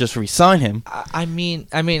course, you could just re-sign him. I mean,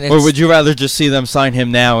 or would you rather just see them sign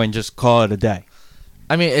him now and just call it a day?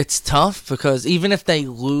 I mean, it's tough because even if they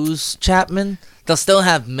lose Chapman, they'll still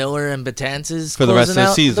have Miller and Betances for the rest of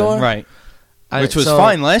the season, right? Which was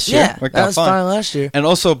fine last year. Yeah, that was fine last year. And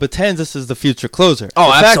also, Betances is the future closer. Oh,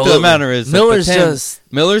 the absolutely. fact of the matter is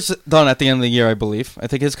Miller's done at the end of the year, I believe. I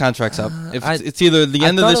think his contract's up. It's either the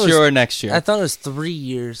end of this year or next year. I thought it was 3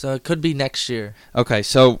 years, so it could be next year. Okay,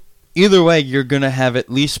 so either way, you're going to have at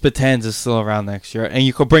least Betances still around next year, and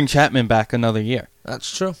you could bring Chapman back another year.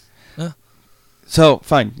 That's true. Yeah. So,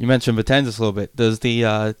 fine. You mentioned Betances a little bit. Does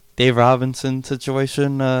the Dave Robinson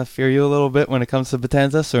situation fear you a little bit when it comes to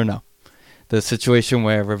Betances, or no? The situation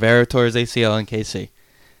where Rivera tore his ACL in KC.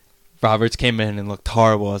 Roberts came in and looked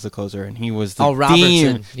horrible as a closer, and he was the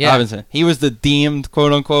Robinson. He was the deemed,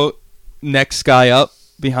 quote-unquote, next guy up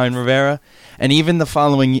behind Rivera. And even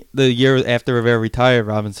the year after Rivera retired,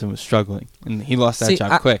 Robinson was struggling, and he lost that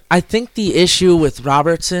job quick. I think the issue with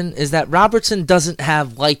Robertson is that Robertson doesn't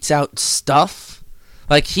have lights-out stuff.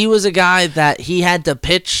 Like, he was a guy that he had to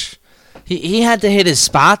pitch. He had to hit his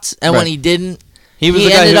spots, and when he didn't,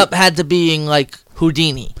 he ended up had to being like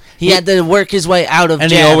Houdini. He had to work his way out of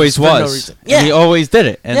jams. And he always was. No reason. Yeah. And he always did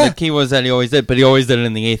it. And the key was that he always did, but he always did it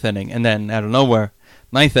in the 8th inning. And then out of nowhere,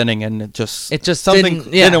 9th inning, and it just something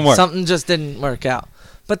didn't work. Something just didn't work out.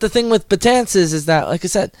 But the thing with Betances is that, like I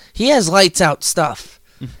said, he has lights out stuff.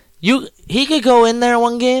 He could go in there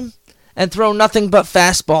one game and throw nothing but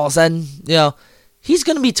fastballs, and he's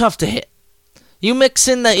going to be tough to hit. You mix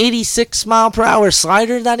in the 86 mile per hour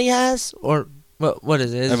slider that he has, or what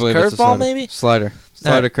is it? Is it curveball maybe? Slider,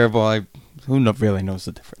 curveball. Who really knows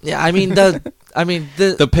the difference? Yeah, I mean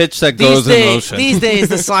the pitch that goes in motion. These days,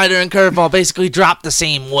 the slider and curveball basically drop the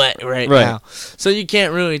same wet right now, so you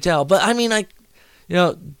can't really tell. But I mean,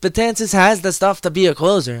 Betances has the stuff to be a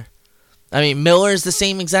closer. I mean, Miller's the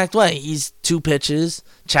same exact way. He's 2 pitches.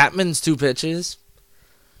 Chapman's 2 pitches.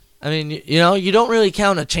 I mean, you don't really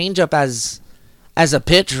count a changeup as a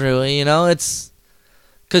pitch, really. It's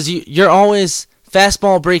because you're always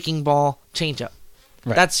fastball, breaking ball, changeup.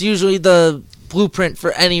 Right. That's usually the blueprint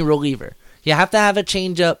for any reliever. You have to have a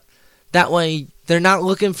changeup. That way, they're not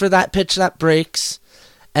looking for that pitch that breaks,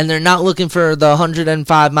 and they're not looking for the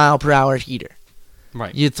 105 mile per hour heater.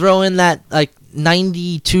 Right. You throw in that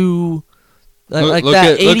 92,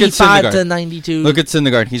 that 85 to 92. Look at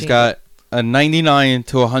Syndergaard. He's got a 99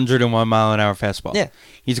 to 101 mile an hour fastball. Yeah.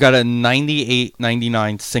 He's got a 98,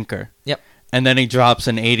 99 sinker. Yep. And then he drops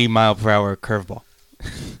an 80 mile per hour curveball.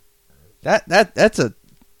 That's a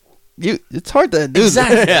it's hard to do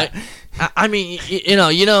Exactly. that. I mean,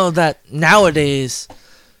 you know that nowadays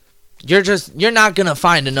you're not gonna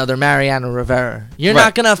find another Mariano Rivera. You're Right.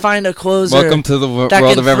 not gonna find a closer. Welcome to the that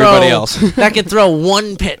world can of everybody throw- else. that can throw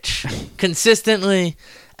one pitch consistently,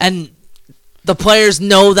 and the players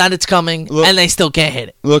know that it's coming, Look- and they still can't hit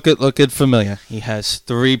it. Look at Familia. He has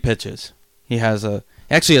 3 pitches. He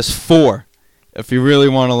actually has 4. If you really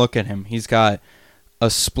want to look at him, he's got a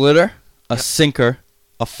splitter, a sinker,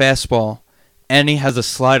 a fastball, and he has a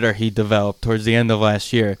slider he developed towards the end of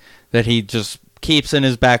last year that he just keeps in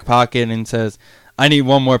his back pocket and says, I need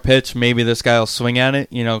one more pitch. Maybe this guy will swing at it.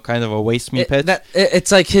 Kind of a waste me pitch.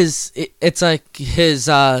 It's like his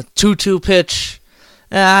 2-2 pitch.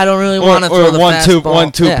 I don't really want to throw the 1-2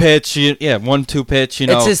 fastball. 1-2 Yeah. pitch. 1-2 pitch.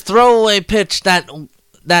 It's his throwaway pitch that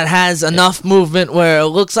has enough movement where it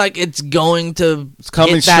looks like it's going to It's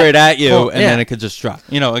coming hit that straight at you, ball. and Yeah. then it could just drop.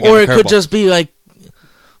 Again, Or a it could curveball. just be like,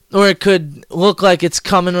 or it could look like it's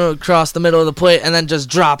coming across the middle of the plate and then just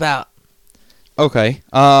drop out. Okay.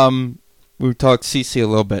 We talked CC a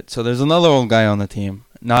little bit. So there's another old guy on the team,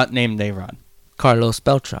 not named A-Rod. Carlos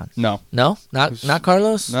Beltran. No. No, not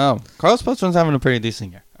Carlos. No. Carlos Beltran's having a pretty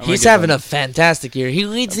decent year. He's having a fantastic year. He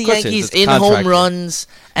leads the course he is. Yankees It's a in contract home year. runs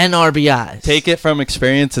and RBIs. Take it from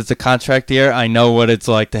experience. It's a contract year. I know what it's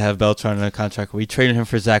like to have Beltran in a contract. We traded him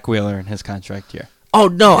for Zach Wheeler in his contract year. Oh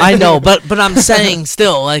no, I know, but I'm saying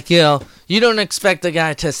still, like, you don't expect a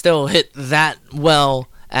guy to still hit that well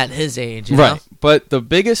at his age, you know? Right. But the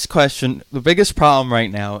biggest problem right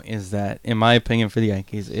now is that, in my opinion, for the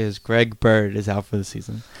Yankees, is Greg Bird is out for the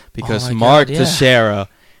season because my Mark God, yeah. Teixeira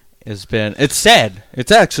has been. It's sad.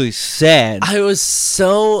 It's actually sad. I was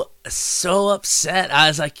so upset. I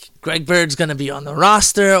was like, Greg Bird's going to be on the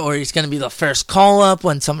roster, or he's going to be the first call-up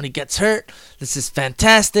when somebody gets hurt. This is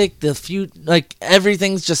fantastic.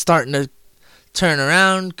 Everything's just starting to turn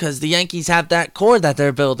around because the Yankees have that core that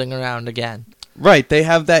they're building around again. Right, they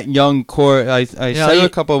have that young core. I said it a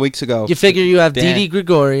couple of weeks ago. You figure you have Dan. Didi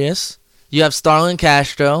Gregorius, you have Starlin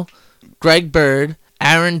Castro, Greg Bird,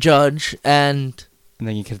 Aaron Judge, and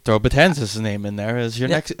then you could throw Betances' name in there as your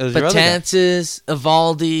next, as your other guy. Betances,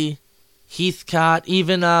 Evaldi, Heathcott,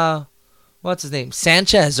 even what's his name?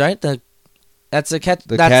 Sanchez, right? That's the catcher,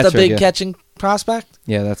 big yeah. catching prospect.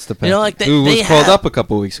 Yeah, that's the You know, who was called up a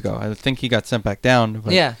couple of weeks ago. I think he got sent back down.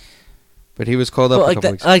 But, Yeah. but he was called up But a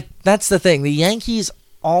couple weeks ago. like that's the thing. The Yankees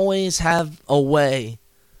always have a way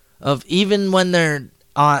of, even when they're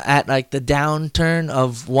at like the downturn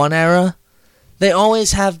of one era, they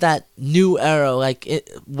always have that new era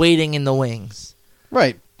waiting in the wings.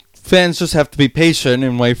 Right. Fans just have to be patient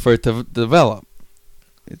and wait for it to develop.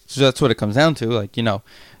 That's what it comes down to.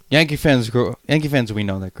 Yankee fans we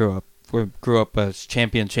know that grew up as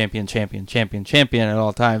champion at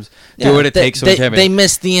all times. Do what it takes to win champion. They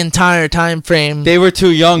missed the entire time frame. They were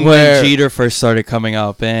too young Where- when Jeter first started coming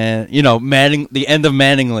up, and Manning, the end of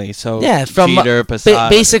Mattingly. So yeah, from Jeter, Posada,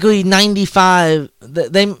 basically 95.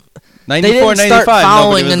 They 94, didn't 95. start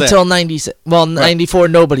following nobody was until there. 96. Well, 94,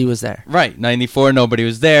 nobody was there. Right, 94. Nobody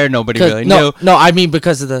was there. Nobody really no, knew. no, I mean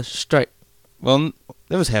because of the strike. Well,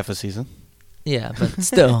 there was half a season, Yeah, but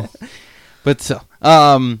still. but still.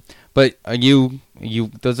 But are you?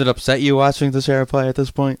 Does it upset you watching Teixeira play at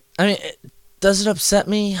this point? I mean, does it upset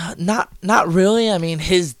me? Not really. I mean,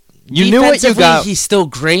 his You knew what you defensively, got. he's still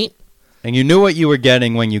great. And you knew what you were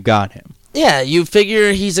getting when you got him. Yeah, you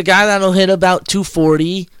figure he's a guy that'll hit about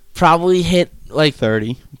 240, probably hit like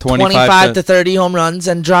 30, 25 to 30 home runs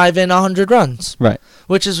and drive in 100 runs. Right.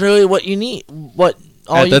 Which is really what you need.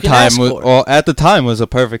 All At you the can time, ask for. at the time was a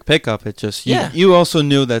perfect pickup. It just Yeah. you also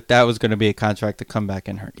knew that was going to be a contract to come back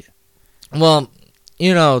and hurt you. Well,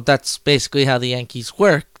 that's basically how the Yankees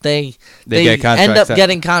work. They get contracts end up that-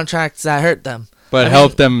 getting contracts that hurt them. But I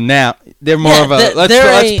help mean- them now. They're more Yeah, of a they're- let's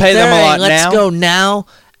they're pay them a they're lot let's now. go now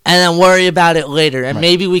and then worry about it later, and Right.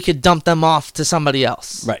 maybe we could dump them off to somebody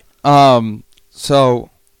else. Right. So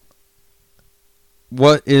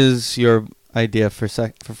what is your idea for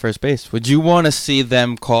first base? Would you want to see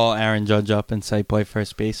them call Aaron Judge up and say play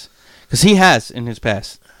first base? Because he has in his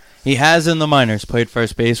past. He has in the minors played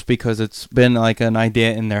first base because it's been like an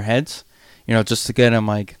idea in their heads, just to get him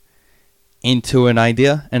like into an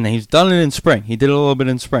idea. And he's done it in spring. He did it a little bit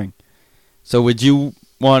in spring. So would you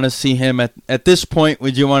want to see him at this point?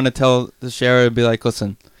 Would you want to tell the Teixeira to be like,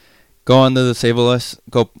 listen, go on to the save list,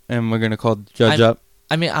 go, and we're gonna call Judge up?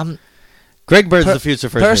 I mean, Greg Bird's the future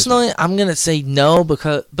first personally, baseman. I'm gonna say no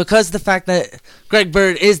because the fact that Greg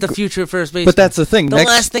Bird is the future first baseman. But that's the thing. The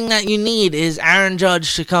last thing that you need is Aaron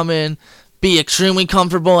Judge to come in, be extremely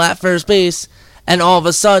comfortable at first base, and all of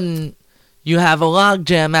a sudden you have a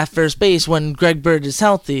logjam at first base when Greg Bird is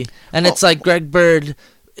healthy, and it's like Greg Bird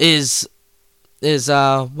is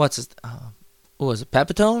what's his what was it,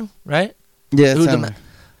 Pepitone, right? Yeah,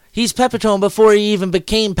 he's Pepitone before he even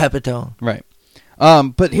became Pepitone. Right.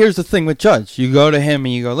 But here's the thing with Judge. You go to him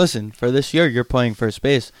and you go, listen, for this year you're playing first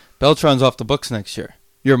base. Beltran's off the books next year.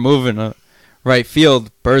 You're moving right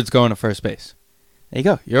field. Bird's going to first base. There you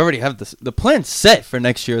go. You already have the plan set for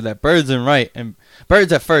next year that Bird's in right and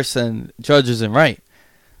Bird's at first and Judge is in right.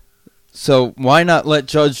 So why not let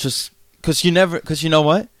Judge just because you know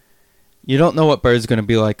what? You don't know what Bird's going to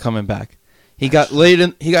be like coming back. He got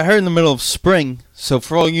hurt in the middle of spring, so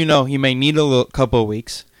for all you know, he may need a couple of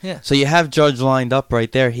weeks. Yeah. So you have Judge lined up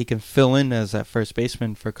right there. He can fill in as that first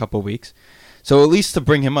baseman for a couple of weeks. So at least to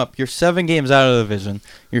bring him up, you're 7 games out of the division.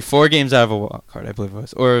 You're 4 games out of a wild card, I believe it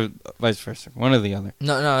was, or vice versa, one or the other.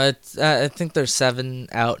 No, it's I think they're 7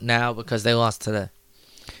 out now because they lost today.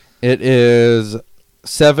 It is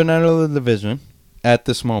 7 out of the division at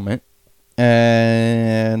this moment,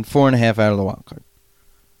 and 4.5 out of the wild card.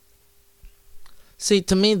 See,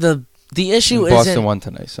 to me, the issue and Boston isn't won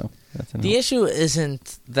tonight, so that's the issue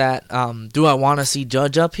isn't that do I want to see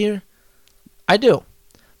Judge up here? I do.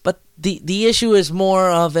 But the issue is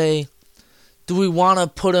more of a, do we want to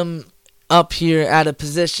put him up here at a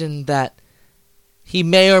position that he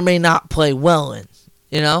may or may not play well in,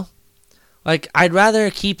 you know? Like, I'd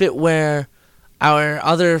rather keep it where our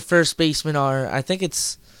other first basemen are. I think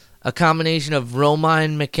it's a combination of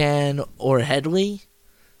Romine, McCann, or Headley,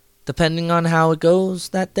 depending on how it goes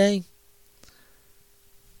that day.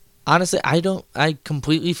 Honestly, I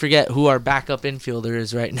completely forget who our backup infielder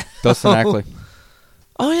is right now. Dustin Ackley.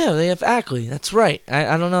 Oh, yeah, they have Ackley. That's right.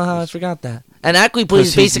 I don't know how I forgot that. And Ackley plays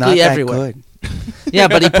 'Cause he's basically not that everywhere. good. Yeah,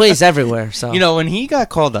 but he plays everywhere. So You know, when he got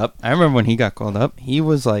called up, I remember when he got called up, he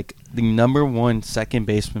was like the number 1 second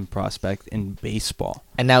baseman prospect in baseball.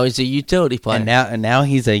 And now he's a utility player. And now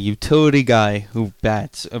he's a utility guy who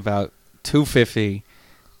bats about 250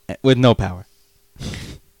 with no power.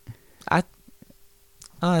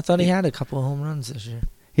 I thought he had a couple of home runs this year.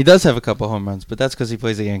 He does have a couple home runs, but that's because he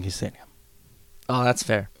plays at Yankee Stadium. Oh, that's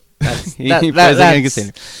fair. That's, He plays at Yankee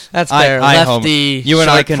Stadium. That's fair. I Lefty, homer. You and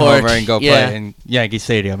I short can porch. homer and go Yeah. play in Yankee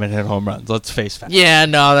Stadium and hit home runs. Let's face facts. Yeah,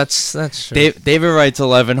 no, that's true. David Wright's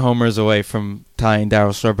 11 homers away from tying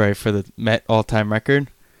Darryl Strawberry for the Met all-time record.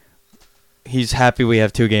 He's happy we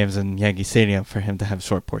have 2 games in Yankee Stadium for him to have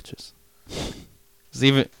short porches. 'Cause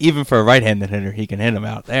even for a right-handed hitter, he can hit him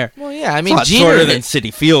out there. Well, yeah, I It's mean, a lot Jeter shorter than City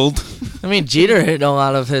Field. Jeter hit a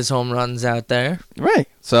lot of his home runs out there. Right.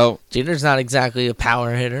 So, Jeter's not exactly a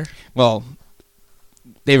power hitter. well,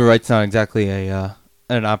 David Wright's not exactly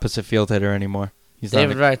an opposite field hitter anymore.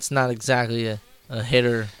 David Wright's not exactly a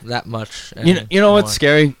hitter that much. You know what's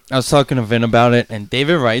scary? I was talking to Vin about it, and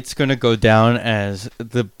David Wright's going to go down as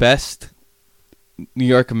the best New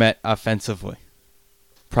York Met offensively.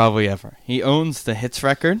 Probably ever. He owns the hits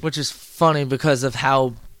record. Which is funny because of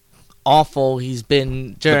how awful he's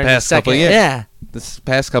been during the past second. couple of years. Yeah. This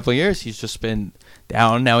past couple of years, he's just been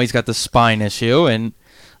down. Now he's got the spine issue, and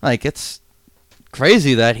it's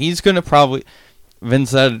crazy that he's going to probably. Vin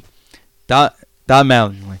said, Don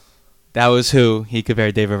Mattingly. That was who he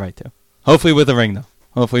compared David Wright to. Hopefully with a ring, though.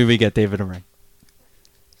 Hopefully we get David a ring.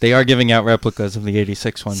 They are giving out replicas of the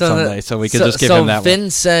 86 one Sunday, so we could just give him that one. So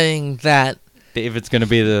Vin's saying that David's going to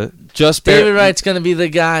be David Wright's going to be the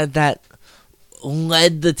guy that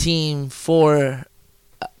led the team for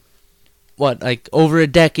over a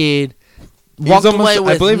decade. Walked away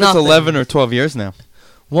with I believe nothing. it's 11 or 12 years now.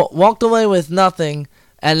 Walked away with nothing,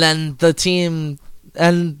 and then the team,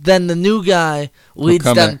 and then the new guy leads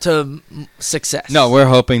them to success. No, we're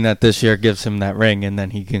hoping that this year gives him that ring, and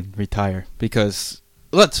then he can retire. Because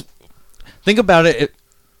let's think about it.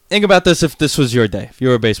 Think about this if this was your day, if you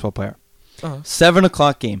were a baseball player. 7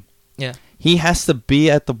 o'clock game. Yeah. He has to be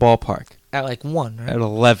at the ballpark. At 1, right? At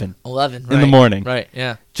 11. 11, right. In the morning. Right,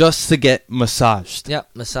 yeah. Just to get massaged. Yep,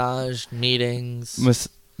 massage, meetings.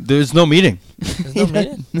 There's no meeting. There's no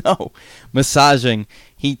meeting? No. Massaging.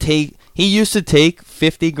 He used to take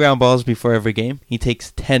 50 ground balls before every game. He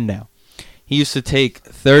takes 10 now. He used to take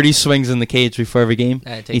 30 swings in the cage before every game.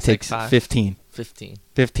 He takes 15.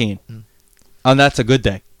 15. And that's a good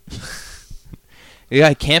day. The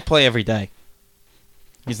guy can't play every day.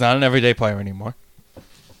 He's not an everyday player anymore.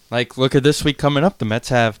 Look at this week coming up. The Mets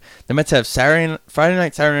have Friday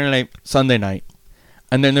night, Saturday night, Sunday night,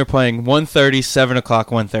 and then they're playing 1:30, 7 o'clock,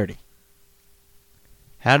 1:30.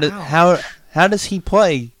 How does he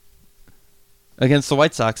play against the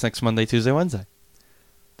White Sox next Monday, Tuesday, Wednesday?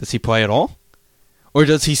 Does he play at all? Or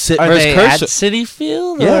does he sit Are versus they Kershaw? at Citi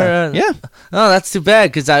Field? Yeah, Or, yeah. Oh, that's too bad,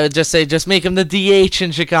 because I would just say just make him the DH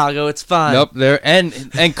in Chicago. It's fine. Nope, there and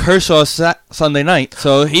Kershaw Sunday night,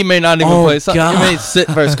 so he may not even Oh, play. He God. may sit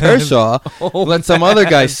versus Kershaw. Oh, let some other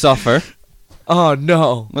guy suffer. Oh,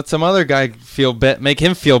 no. Let some other guy feel bad. Make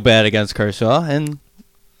him feel bad against Kershaw, and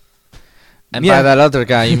yeah. By that other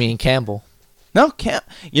guy, you mean Campbell. No,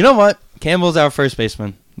 you know what? Campbell's our first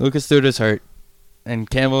baseman. Lucas Duda's hurt, and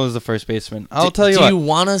Campbell is the first baseman. I'll tell you Do what. you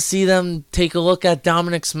want to see them take a look at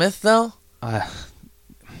Dominic Smith, though? I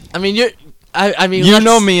mean, you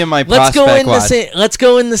know me and my let's prospect let's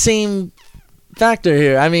go in the same factor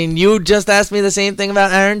here. I mean, you just asked me the same thing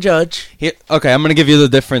about Aaron Judge. Okay, I'm going to give you the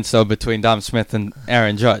difference, though, between Dom Smith and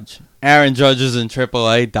Aaron Judge. Aaron Judge is in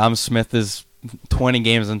AAA. Dom Smith is 20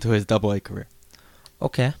 games into his AA career.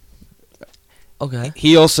 Okay.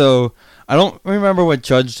 He also, I don't remember what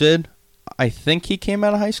Judge did. I think he came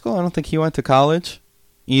out of high school. I don't think he went to college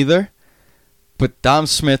either. But Dom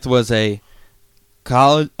Smith was a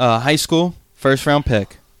high school first-round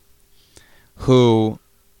pick who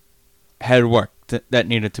had work that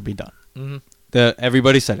needed to be done. Mm-hmm.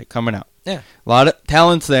 Everybody said it coming out. Yeah. A lot of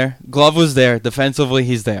talent's there. Glove was there. Defensively,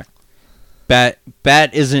 he's there. Bat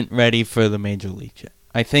isn't ready for the major leagues yet.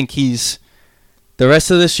 I think he's the rest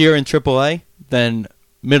of this year in AAA. Then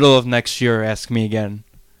middle of next year, ask me again.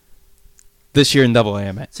 This year in AA,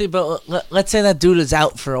 I meant. See, but let's say that dude is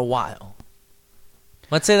out for a while.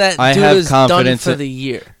 Let's say that I dude have is done confidence for the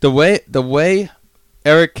year. The way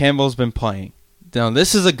Eric Campbell's been playing. Now,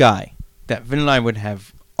 this is a guy that Vin and I would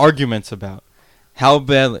have arguments about. How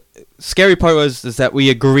bad. Scary part is that we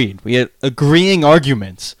agreed. We had agreeing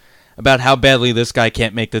arguments about how badly this guy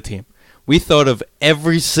can't make the team. We thought of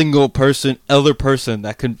every single other person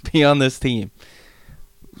that could be on this team.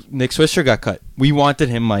 Nick Swisher got cut. We wanted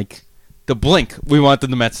him like the blink. We wanted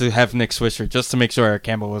the Mets to have Nick Swisher just to make sure Eric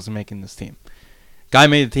Campbell wasn't making this team. Guy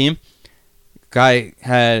made the team. The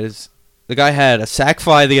guy had a sac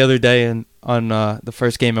fly the other day on the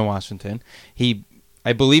first game in Washington.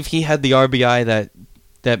 I believe he had the RBI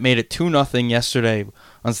that made it 2-0 yesterday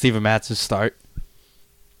on Steven Matz's start.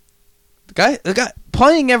 The guy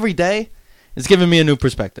playing every day is giving me a new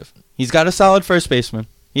perspective. He's got a solid first baseman.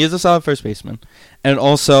 He is a solid first baseman, and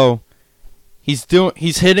also he's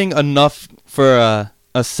hitting enough for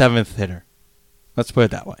a seventh hitter. Let's put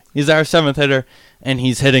it that way. He's our seventh hitter, and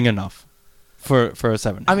he's hitting enough for a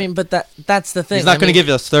seventh. I mean, but that's the thing. He's not going to give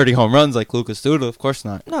us 30 home runs like Lucas Duda, of course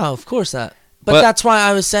not. No, of course not. But that's why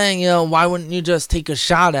I was saying, why wouldn't you just take a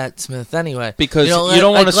shot at Smith anyway? Because you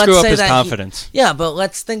don't want to screw up his confidence. Yeah, but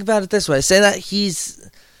let's think about it this way. Say that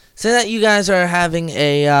you guys are having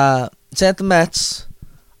say that the Mets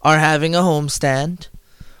are having a homestand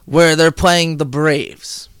where they're playing the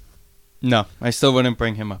Braves. No, I still wouldn't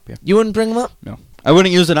bring him up here. You wouldn't bring him up? No. I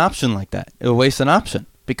wouldn't use an option like that. It would waste an option.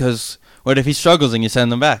 Because what if he struggles and you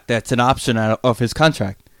send him back? That's an option out of his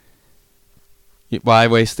contract. Why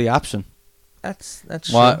waste the option? That's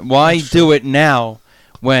Why that's do it now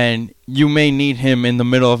when you may need him in the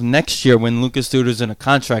middle of next year when Lucas Duda's in a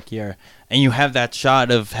contract year and you have that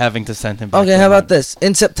shot of having to send him back? Okay, how about this?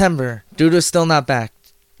 In September, Duda's still not back.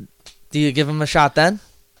 Do you give him a shot then?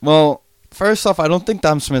 Well, first off, I don't think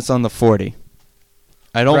Dom Smith's on the 40.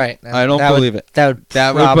 I don't believe it.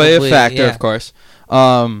 That would play a factor, yeah. of course.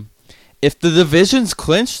 If the division's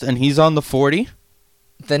clinched and he's on the 40,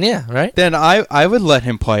 then yeah, right? Then I would let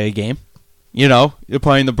him play a game. You're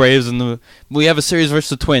playing the Braves and we have a series versus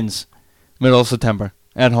the Twins, middle of September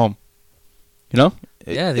at home.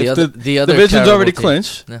 Yeah, the other division's already team.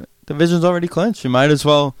 clinched. Yeah. Division's already clinched. You might as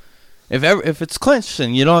well, if it's clinched,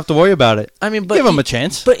 and you don't have to worry about it. I mean, but give him a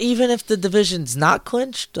chance. But even if the division's not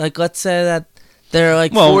clinched, like let's say that they're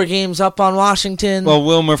 4 games up on Washington. Well,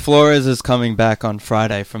 Wilmer Flores is coming back on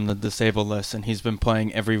Friday from the disabled list, and he's been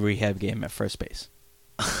playing every rehab game at first base.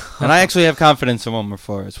 And I actually have confidence in Wilmer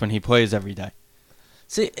Flores when he plays every day.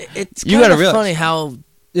 See, it's kind of funny how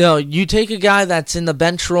you take a guy that's in the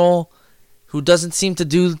bench role who doesn't seem to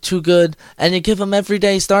do too good, and you give him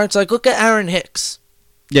everyday starts. Like, look at Aaron Hicks.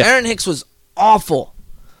 Yeah. Aaron Hicks was awful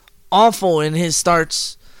in his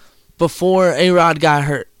starts before A-Rod got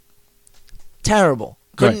hurt. Terrible.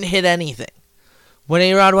 Couldn't hit anything. When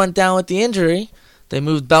A-Rod went down with the injury, they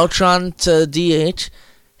moved Beltran to DH.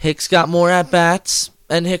 Hicks got more at-bats,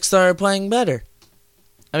 and Hicks started playing better.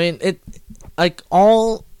 I mean,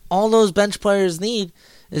 all those bench players need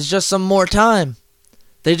is just some more time.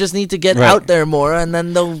 They just need to get out there more, and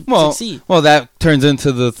then they'll succeed. Well, that turns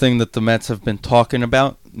into the thing that the Mets have been talking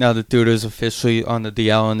about. Now that Duda's officially on the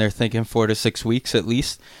DL, and they're thinking 4 to 6 weeks at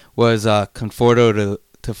least, was Conforto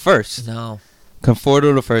to first. No.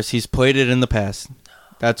 Conforto to first. He's played it in the past.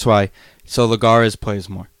 That's why. So Lagares plays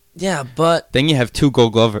more. Yeah, but Then you have 2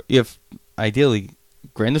 Gold Glove. You have, ideally,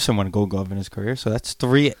 Granderson won a Gold Glove in his career, so that's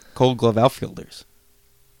 3 Gold Glove outfielders.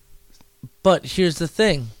 here's the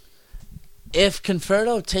thing. If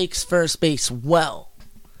Conforto takes first base well,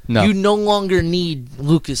 No. you no longer need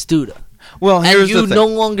Lucas Duda. Well, here's And you the thing. no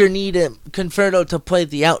longer need Conforto to play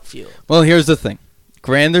the outfield. Well, here's the thing.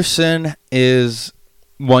 Granderson is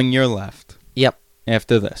 1 year left. Yep.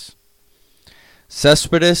 After this.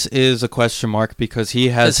 Cespedes is a question mark because he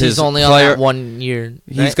has Because his he's only player. on that 1 year.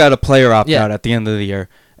 He's right? got a player opt Yeah. out at the end of the year,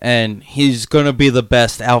 and he's going to be the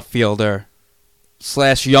best outfielder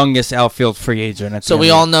 / youngest outfield free agent. At So the we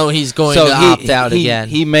end all of know he's going So to opt out again.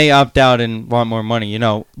 He may opt out and want more money,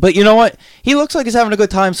 But you know what? He looks like he's having a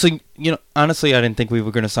good time. So honestly, I didn't think we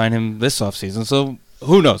were going to sign him this offseason. So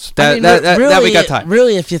who knows? That we got time.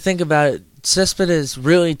 Really, if you think about it, Cespedes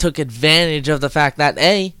really took advantage of the fact that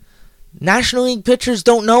National League pitchers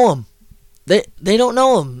don't know him. They don't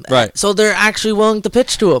know him. Right. So they're actually willing to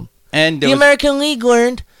pitch to him. And The American League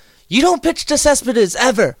learned you don't pitch to Cespedes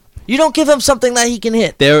ever. You don't give him something that he can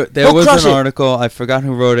hit. There He'll was crush an it. article, I forgot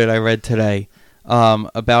who wrote it, I read today,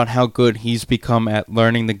 about how good he's become at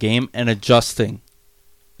learning the game and adjusting.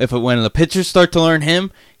 When the pitchers start to learn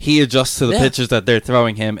him, he adjusts to the Yeah. pitches that they're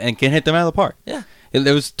throwing him and can hit them out of the park. Yeah. It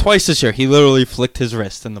was twice this year. He literally flicked his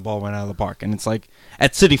wrist and the ball went out of the park. And it's like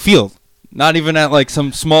at Citi Field. Not even at like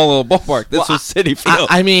some small little ballpark. This was Citi Field.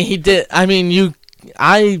 I mean, he did. I mean,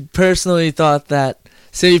 I personally thought that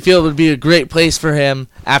Citi Field would be a great place for him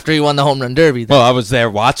after he won the home run derby. Well, I was there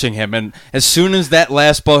watching him, and as soon as that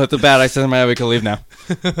last ball hit the bat, I said, "Man, we can leave now."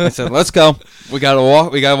 I said, "Let's go. We gotta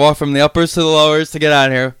walk. We gotta walk from the uppers to the lowers to get out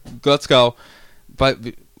of here. Let's go." But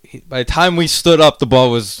by the time we stood up, the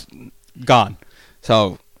ball was gone.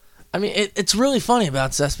 So, I mean, it's really funny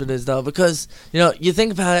about Cespedes though, because you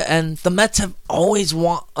think about it, and the Mets have always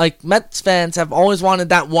Mets fans have always wanted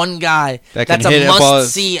that one guy That can that's hit a a ball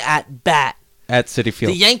must see at bat. at Citi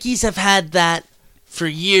Field, The Yankees have had that for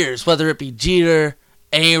years, whether it be Jeter,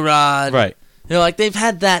 A-Rod. right? They've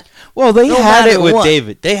had that. Well, they No had matter it with what.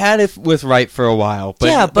 David. They had it with Wright for a while, but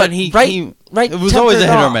yeah, but he Wright it was always a hit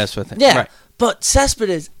tempered or off. miss with him. Yeah, Right. but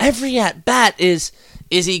Cespedes, every at bat is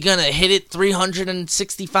he gonna hit it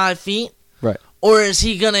 365 feet? Right. Or is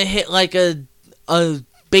he gonna hit like a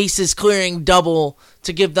bases clearing double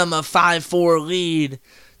to give them a 5-4 lead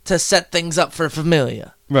to set things up for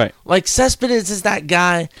Familia? Right. Like Cespedes is that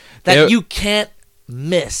guy that There- you can't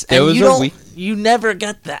miss, There and was you a don't. week- You never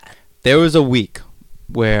get that. There was a week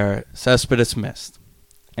where Cespedes missed,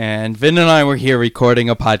 and Vin and I were here recording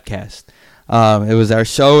a podcast. It was our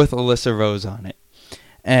show with Alyssa Rose on it,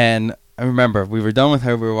 and I remember we were done with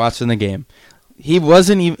her. We were watching the game. He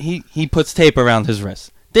wasn't even. He puts tape around his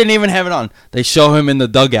wrist. Didn't even have it on. They show him in the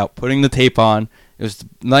dugout putting the tape on. It was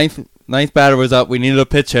the ninth batter was up. We needed a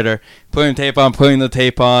pitch hitter. Putting tape on, putting the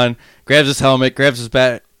tape on. Grabs his helmet, grabs his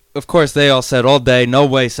bat. Of course, they all said all day, no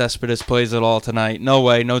way Cespedes plays at all tonight. No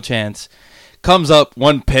way, no chance. Comes up,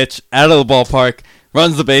 one pitch, out of the ballpark,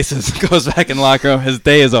 runs the bases, goes back in the locker room. His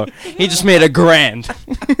day is over. He just made a grand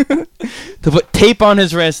to put tape on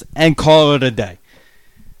his wrist and call it a day.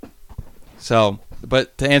 So,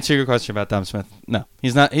 but to answer your question about Dom Smith, no,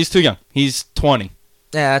 he's not. He's too young. He's 20.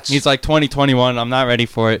 Yeah, that's, He's like 20, 21. I'm not ready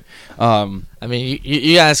for it. I mean,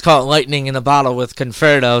 you guys call it lightning in a bottle with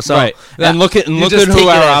Conforto, so right. And look at you who just take it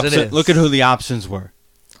our as it options. is. Look at who the options were.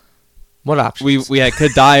 What options? We had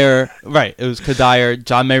Kadire. Right. It was Kadire.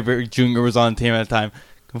 John Mayberry Jr. was on the team at the time.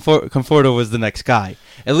 Conforto was the next guy.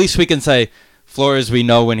 At least we can say Flores. We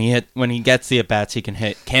know when he gets the at bats he can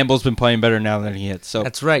hit. Campbell's been playing better now than he hits. So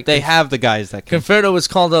That's right. They have the guys that can. Conforto was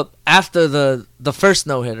called up after the first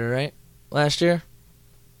no hitter, right? Last year,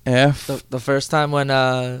 the first time when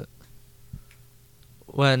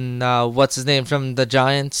what's his name from the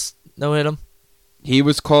Giants no hit him.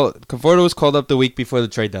 Conforto was called up the week before the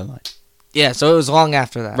trade deadline. Yeah, so it was long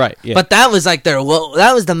after that. Right, yeah. But that was like their low.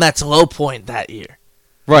 That was the Mets' low point that year.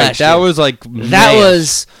 Right. Last That year. was like That May-ish.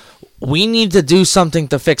 was. We need to do something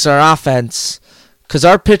to fix our offense, because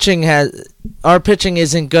our pitching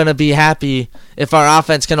isn't gonna be happy if our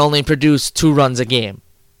offense can only produce 2 runs a game.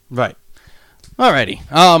 Right.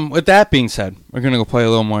 Alrighty. With that being said, we're gonna go play a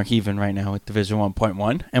little more even right now with Division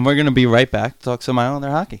 1.1, and we're gonna be right back to talk some Islander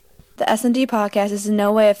hockey. The S&D podcast is in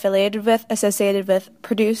no way affiliated with, associated with,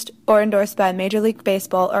 produced, or endorsed by Major League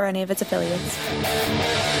Baseball or any of its affiliates.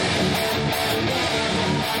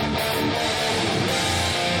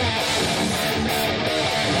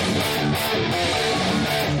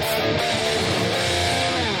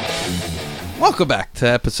 Welcome back to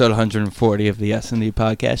episode 140 of the S&D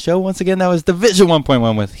Podcast Show. Once again, that was Division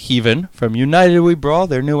 1.1 with Heathen from United We Brawl,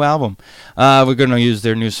 their new album. We're going to use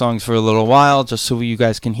their new songs for a little while just so you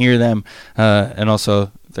guys can hear them. And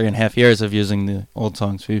also, 3.5 years of using the old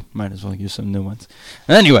songs, we might as well use some new ones.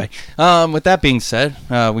 Anyway, with that being said,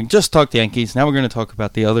 we just talked Yankees. Now we're going to talk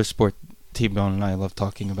about the other sport T-Bone and I love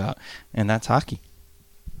talking about, and that's hockey.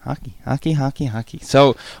 Hockey.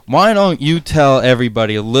 So why don't you tell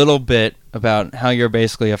everybody a little bit about how you're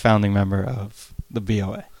basically a founding member of the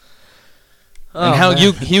BOA? And how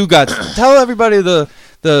you got... Tell everybody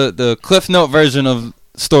the Cliff Note version of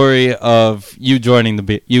story of you joining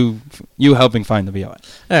you helping find the BOA.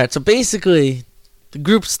 All right, so basically, the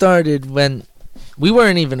group started when we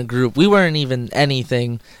weren't even a group. We weren't even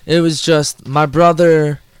anything. It was just my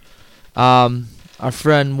brother, our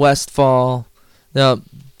friend Westfall,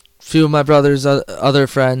 few of my brother's other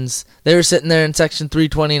friends. They were sitting there in section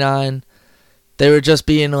 329. They were just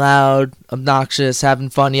being loud, obnoxious, having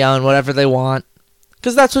fun, yelling whatever they want.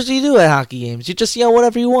 Because that's what you do at hockey games. You just yell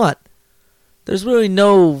whatever you want. There's really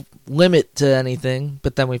no limit to anything.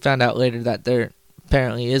 But then we found out later that there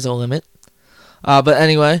apparently is a limit. But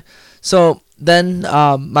anyway, so then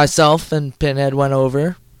myself and Pinhead went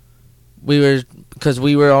over. Because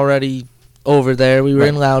we were already over there. We were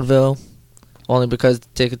in Loudville. Only because the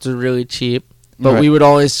tickets were really cheap. But we would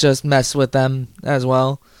always just mess with them as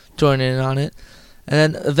well, join in on it.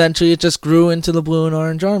 And then eventually it just grew into the Blue and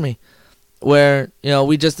Orange Army, where,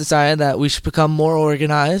 we just decided that we should become more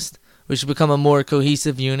organized. We should become a more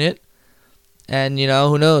cohesive unit. And,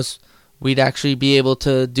 who knows? We'd actually be able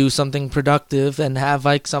to do something productive and have,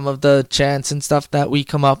 some of the chants and stuff that we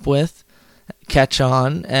come up with catch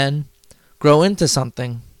on and grow into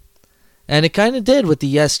something. And it kind of did with the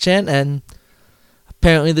Yes chant and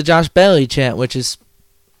apparently the Josh Bailey chant, which is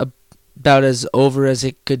about as over as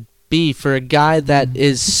it could be for a guy that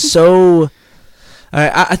is so...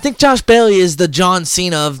 I think Josh Bailey is the John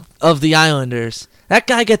Cena of the Islanders. That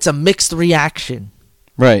guy gets a mixed reaction.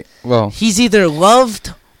 Right, well... He's either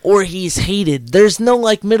loved or he's hated. There's no,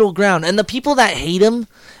 middle ground. And the people that hate him,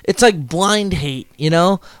 it's blind hate,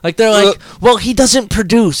 They're well, he doesn't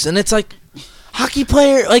produce. And it's hockey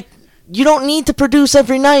player, you don't need to produce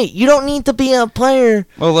every night. You don't need to be a player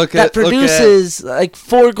that produces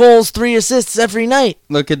 4 goals, 3 assists every night.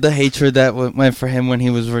 Look at the hatred that went for him when he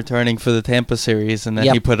was returning for the Tampa series, and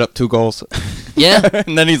then he put up 2 goals. Yeah.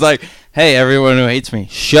 And then he's like, hey, everyone who hates me,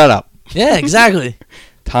 shut up. Yeah, exactly.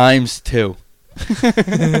 Times 2.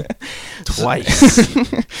 Twice.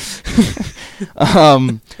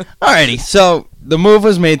 Alrighty, so the move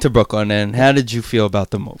was made to Brooklyn, and how did you feel about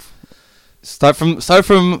the move? Start from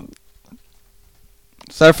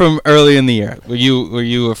early in the year. Were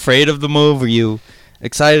you afraid of the move? Were you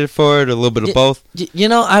excited for it? Or a little bit of both?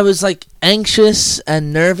 I was anxious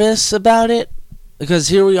and nervous about it because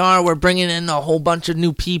here we are. We're bringing in a whole bunch of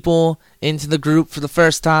new people into the group for the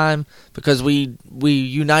first time because we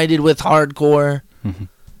united with hardcore. Mm-hmm.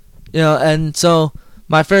 And so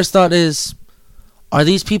my first thought is, are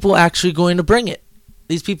these people actually going to bring it?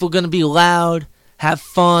 These people going to be loud, have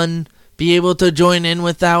fun, be able to join in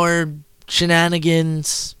with our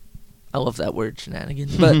shenanigans. I love that word,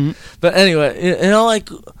 shenanigans. But anyway,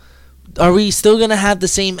 are we still gonna have the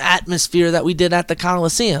same atmosphere that we did at the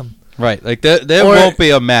Coliseum? Right, there won't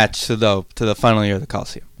be a match to the final year of the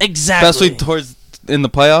Coliseum. Exactly. Especially towards in the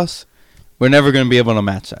playoffs, we're never gonna be able to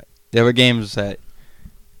match that. There were games that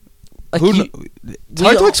it's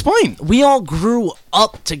hard to explain. We all grew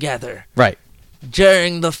up together, right,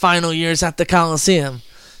 during the final years at the Coliseum.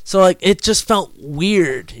 So, it just felt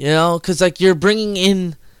weird, because, you're bringing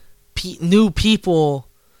in new people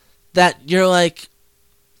that you're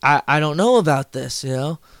I don't know about this,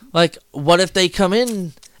 what if they come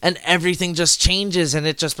in and everything just changes and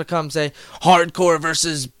it just becomes a hardcore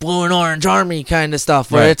versus Blue and Orange Army kind of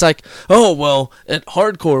stuff, where it's oh, well, at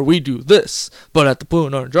hardcore we do this, but at the Blue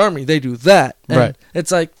and Orange Army they do that. And right.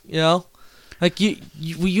 It's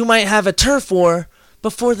you might have a turf war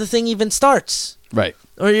before the thing even starts. Right.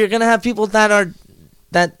 Or you're going to have people that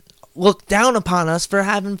look down upon us for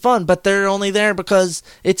having fun, but they're only there because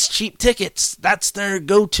it's cheap tickets. That's their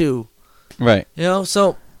go-to. Right.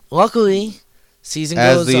 So luckily, season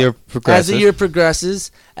as the year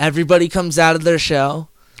progresses, everybody comes out of their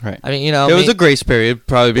shell. Right. I mean, there was a grace period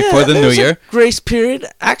probably before the new year. Grace period.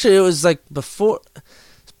 Actually, it was before,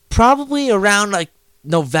 probably around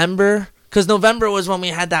November. Because November was when we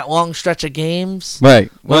had that long stretch of games. Right.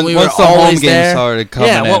 When we once were the home games started coming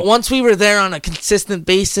in. Yeah, once we were there on a consistent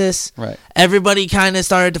basis, right. Everybody kind of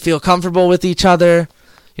started to feel comfortable with each other.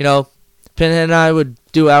 Pinhead and I would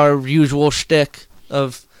do our usual shtick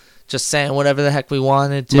of just saying whatever the heck we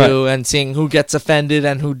wanted to and seeing who gets offended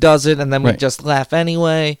and who doesn't, and then we just laugh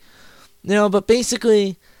anyway. But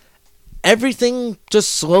basically, everything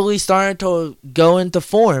just slowly started to go into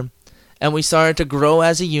form, and we started to grow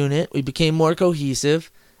as a unit. We became more cohesive.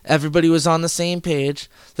 Everybody was on the same page.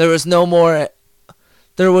 There was no more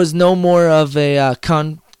of a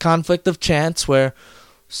conflict of chants where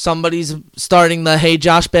somebody's starting the "Hey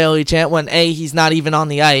Josh Bailey" chant when A, he's not even on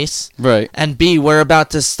the ice, right, and B, we're about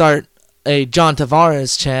to start a John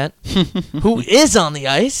Tavares chant, who is on the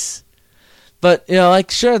ice. But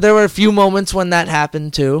sure, there were a few moments when that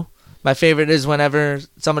happened too. My favorite is whenever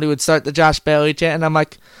somebody would start the Josh Bailey chant, and I'm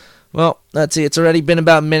like, well, let's see, it's already been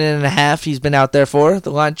about a minute and a half he's been out there for. The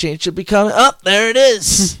line change should be coming up. There it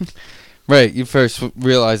is. Right, you first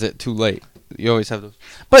realize it too late. You always have those.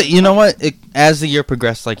 But you know what? As the year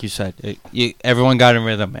progressed, like you said, everyone got in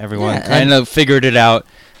rhythm. Everyone kind of figured it out.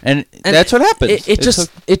 And that's what happened.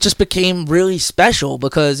 It just became really special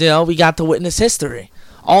because, we got to witness history.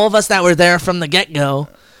 All of us that were there from the get-go.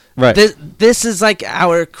 Right. This is like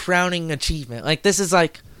our crowning achievement. Like, this is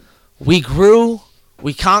like, we grew,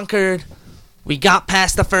 we conquered, we got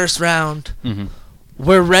past the first round. Mm-hmm.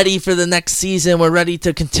 We're ready for the next season. We're ready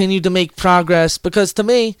to continue to make progress. Because to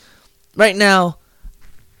me, right now,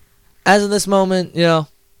 as of this moment,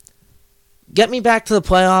 get me back to the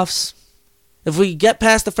playoffs. If we get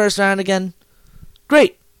past the first round again,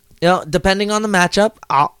 great. Depending on the matchup,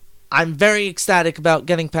 I'm very ecstatic about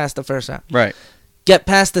getting past the first round. Right. Get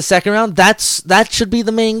past the second round, that should be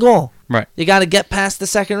the main goal. Right. You got to get past the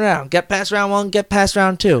second round. Get past round 1, get past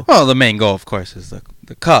round 2. Well, the main goal, of course, is the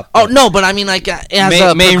cup. Oh, no, but I mean, like, as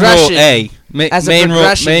a main progression. Rule A. As a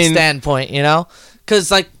progression standpoint,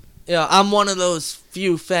 Because, I'm one of those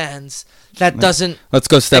few fans that doesn't... Let's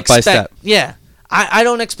go step by step. Yeah. I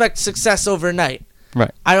don't expect success overnight.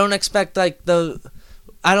 Right. I don't expect, the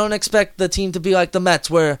team to be like the Mets,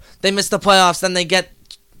 where they miss the playoffs, then they get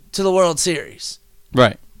to the World Series.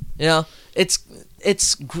 Right.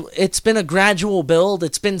 It's been a gradual build.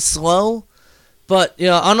 It's been slow, but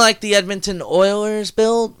unlike the Edmonton Oilers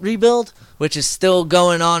rebuild, which is still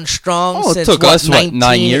going on strong since it took us 9 years?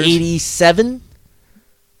 1987.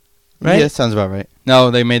 Right? Yeah, that sounds about right. No,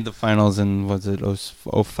 they made the finals in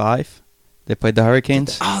 05? They played the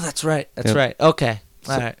Hurricanes. Oh, that's right. That's right. Okay.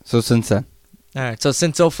 All right. So since then. All right. So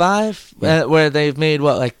since 05, where they've made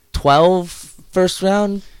 12 first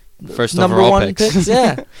round. First number overall one picks,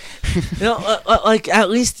 yeah. At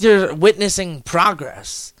least you're witnessing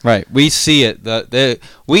progress. Right, we see it.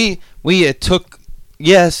 It took.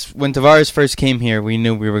 Yes, when Tavares first came here, we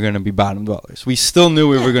knew we were going to be bottom dwellers. We still knew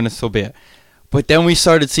we were going to still be it. But then we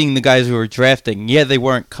started seeing the guys we were drafting. Yeah, they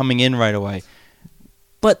weren't coming in right away.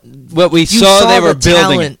 But what we saw they were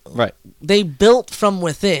building. Talent. Right, they built from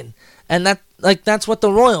within, and that's what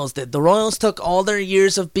the Royals did. The Royals took all their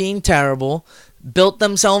years of being terrible, built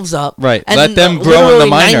themselves up. Right. And let them grow in the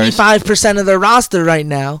minors. 95% of their roster right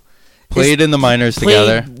now played in the minors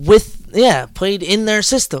together. Played in their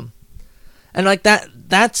system. And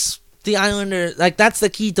that's the Islanders, that's the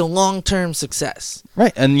key to long-term success.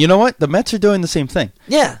 Right. And you know what? The Mets are doing the same thing.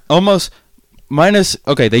 Yeah. Almost minus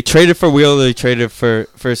they traded for Wheeler, they traded for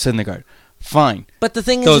Syndergaard. Fine. But the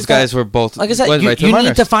thing those guys were both. Like I said, you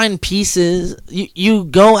need to find pieces. You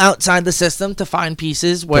go outside the system to find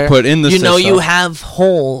pieces where to put in the system. You have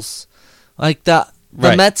holes. Like the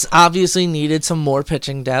Mets obviously needed some more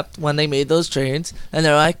pitching depth when they made those trades, and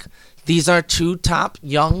they're like, these are 2 top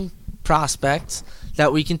young prospects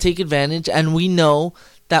that we can take advantage, and we know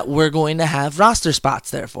that we're going to have roster spots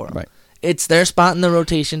there for them. Right. It's their spot in the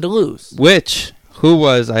rotation to lose.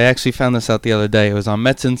 I actually found this out the other day. It was on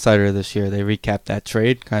Mets Insider this year. They recapped that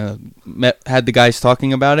trade, kind of had the guys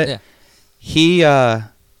talking about it. Yeah.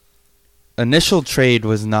 Initial trade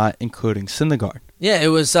was not including Syndergaard. Yeah, it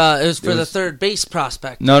was for the third base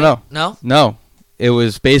prospect. No. No? It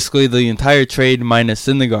was basically the entire trade minus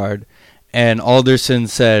Syndergaard, and Alderson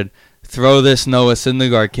said, throw this Noah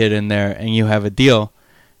Syndergaard kid in there and you have a deal.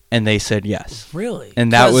 And they said yes. Really?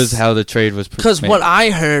 And that was how the trade was because what I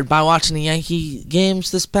heard by watching the Yankee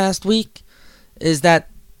games this past week is that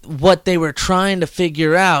what they were trying to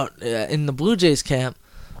figure out in the Blue Jays camp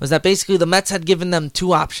was that basically the Mets had given them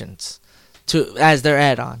 2 options as their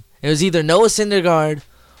add-on. It was either Noah Syndergaard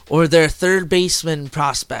or their third baseman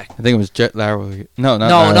prospect. I think it was Jet Lowry. No, it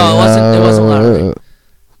wasn't Lowry.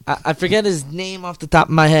 I forget his name off the top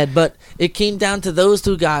of my head, but it came down to those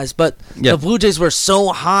 2 guys. But the Blue Jays were so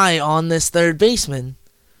high on this third baseman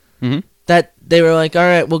that they were like, all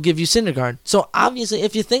right, we'll give you Syndergaard. So obviously,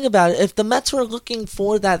 if you think about it, if the Mets were looking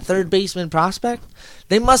for that third baseman prospect,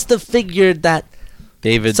 they must have figured that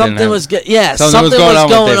David something didn't have, was good. Yeah, something was something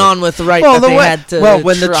was going David. on with Wright Well, that they had to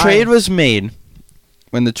when the try. trade was made,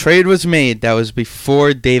 that was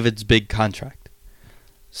before David's big contract.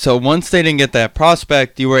 So once they didn't get that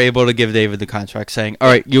prospect, you were able to give David the contract, saying, "All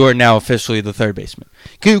right, you are now officially the third baseman."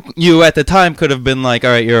 You at the time could have been like,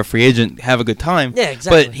 "All right, you're a free agent. Have a good time." Yeah,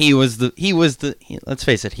 exactly. But let's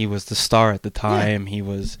face it, he was the star at the time. He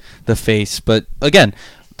was the face. But again,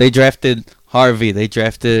 they drafted Harvey. They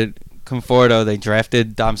drafted Conforto. They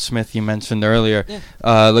drafted Dom Smith. You mentioned earlier. Yeah.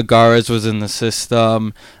 Lagares was in the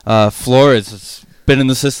system. Flores has been in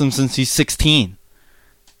the system since he's 16.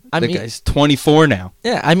 The guy's 24 now.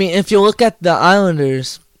 Yeah, I mean, if you look at the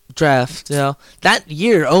Islanders draft, that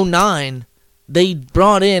year, 2009, they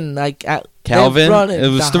brought in, Calvin?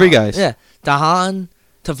 It was three guys. Yeah, Dahan,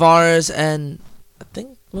 Tavares, and I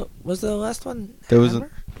think, what was the last one? There was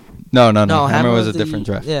Hammer? No. Hammer was a different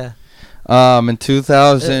draft. Yeah. In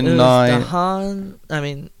 2009. It was Dahan,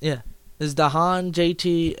 It's Dahan,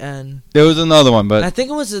 JT, and... There was another one, but... I think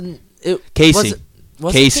it was... Casey.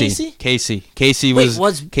 Was it Casey? Casey Wait, was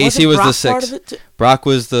wasn't the Brock part sixth. of it too? Brock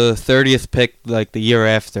was the 30th pick, like the year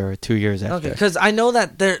after or 2 years after. Okay, because I know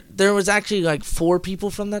that there was actually like 4 people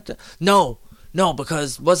from that. No,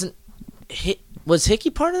 because was Hickey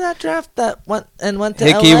part of that draft that went to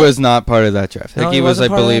Hickey LA? was not part of that draft. No, Hickey he was, I wasn't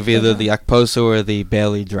part of believe, that either draft? the Okposo or the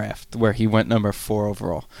Bailey draft, where he went number 4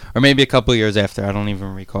 overall, or maybe a couple of years after. I don't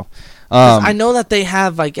even recall. 'Cause I know that they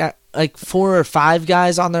have like 4 or 5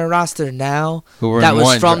 guys on their roster now Who were that in was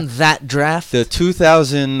one from draft. that draft. The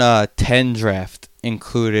 2010 draft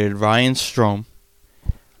included Ryan Strome,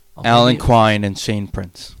 Alan Quine, and Shane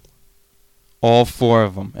Prince. All 4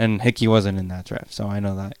 of them, and Hickey wasn't in that draft, so I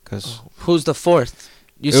know that because Who's the 4th?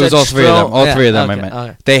 You it was all 3 of them. All 3 of them, okay, I meant.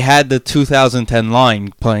 okay. They had the 2010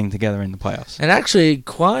 line playing together in the playoffs. And actually,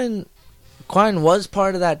 Quine was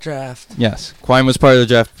part of that draft. Yes, Quine was part of the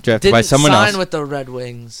draft drafted Didn't by someone sign else, with the Red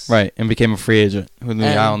Wings. right, and became a free agent who the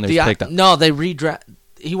And Islanders picked up. No, they redraft.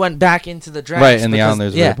 He went back into the draft. Right, and the because-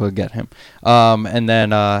 Islanders were able to get him. And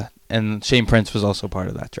then and Shane Prince was also part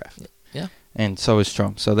of that draft. Yeah. And so was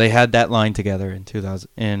Strome. So they had that line together in 2000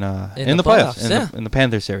 in the playoffs, in the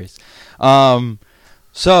Panther series.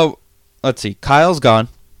 So let's see. Kyle's gone,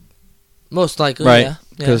 Most likely, right? yeah.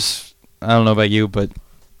 Because I don't know about you, but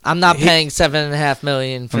I'm not paying $7.5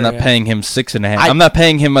 million for I'm not paying him $6.5. I- I'm not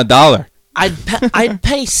paying him $1. I'd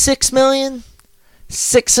pay $6 million.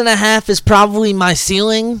 6.5 is probably my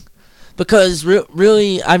ceiling, because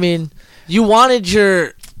really, I mean, you wanted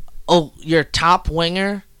your top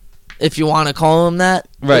winger, if you want to call him that,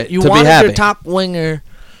 Right, You to be wanted happy. your top winger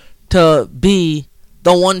to be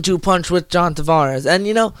the 1-2 punch with John Tavares, and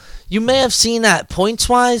you may have seen that points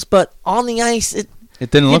wise, but on the ice, It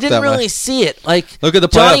didn't you look didn't that really way. see it. Like, Look at the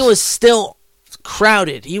Johnny playoffs. was still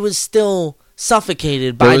crowded. He was still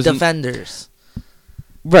suffocated by defenders.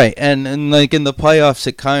 Right, and like in the playoffs,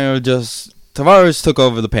 it kind of just Tavares took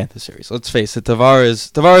over the Panther series. Let's face it,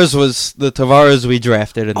 Tavares was the Tavares we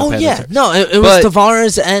drafted in the Panther series. No, it was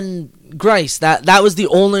Tavares and Grice. That was the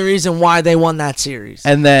only reason why they won that series.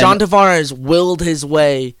 And then John Tavares willed his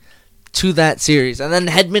way to that series, and then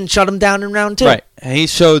Hedman shut him down in round 2. Right, and he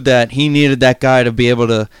showed that he needed that guy to be able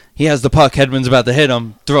to. He has the puck. Hedman's about to hit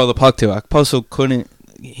him. Throw the puck to Okposo couldn't.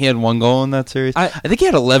 He had 1 goal in that series. I think he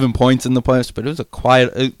had 11 points in the playoffs, but it was a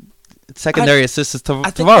quiet secondary assist is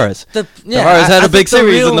Tavares. Tavares had a big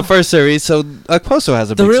series in the first series, so Okposo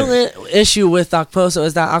has a big series. The real issue with Okposo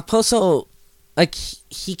is that Okposo, like,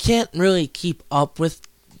 he can't really keep up with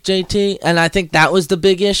JT, and I think that was the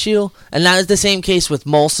big issue, and that is the same case with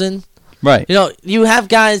Molson. Right. You have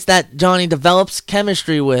guys that Johnny develops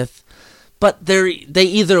chemistry with, but they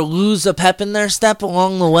either lose a pep in their step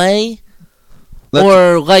along the way,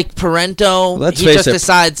 or like Parento, he just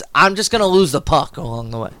decides, I'm just going to lose the puck along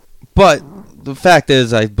the way. But the fact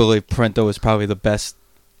is, I believe Parento is probably the best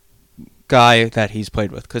guy that he's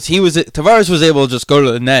played with, because Tavares was able to just go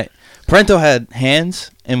to the net. Parento had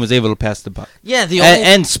hands and was able to pass the puck. Yeah,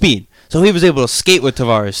 and speed, so he was able to skate with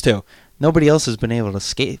Tavares too. Nobody else has been able to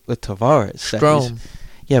skate with Tavares. Strome.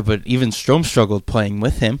 Yeah, but even Strome struggled playing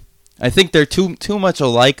with him. I think they're too much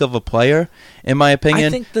alike of a player, in my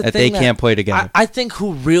opinion, that they can't play together. I think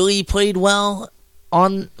who really played well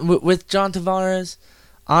with John Tavares,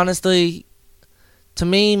 honestly, to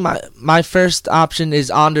me, my first option is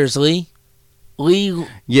Anders Lee.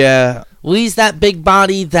 Lee's that big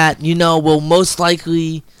body that will most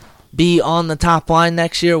likely be on the top line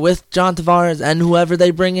next year with John Tavares and whoever they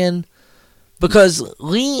bring in, because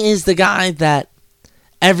Lee is the guy that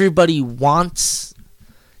everybody wants.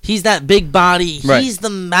 He's that big body. Right. He's the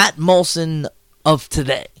Matt Molson of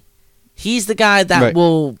today. He's the guy that Right.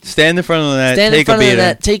 will Stand in front of the net, stand in take a front of the beating.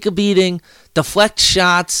 net, take a beating, deflect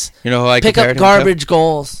shots, You know who I pick compared up him to? garbage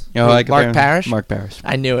goals. You know who I compared Mark him? Parrish? Mark Parrish.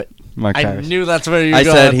 I knew it. Mark I Parrish. knew that's where you were I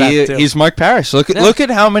going said with that, too. he's Mark Parrish. Look Yeah. at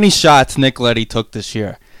how many shots Nick Leddy took this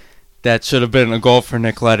year. That should have been a goal for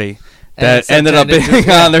Nick Leddy. And That instead ended up turned into- being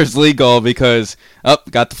yeah. Anders' league goal because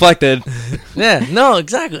got deflected. Yeah, no,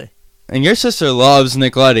 exactly. And your sister loves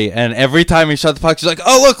Nick Leddy, and every time he shot the puck, she's like,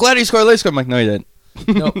 "Oh look, Leddy scored! Leddy scored!" I'm like, "No, he didn't."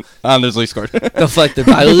 Nope. Anders Lee scored. Deflected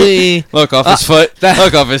by Lee. Look off his foot. that-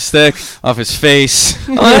 Look off his stick. Off his face.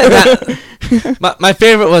 My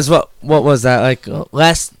favorite was what was that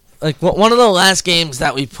one of the last games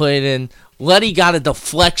that we played in. Letty got a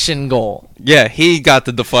deflection goal. Yeah, he got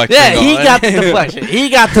the deflection. Yeah, goal. he got the deflection. He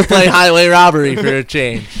got to play highway robbery for a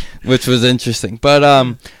change. Which was interesting. But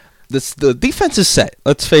the defense is set.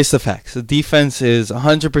 Let's face the facts. The defense is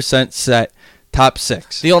 100% set. Top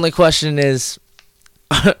 6. The only question is,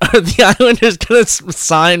 are the Islanders going to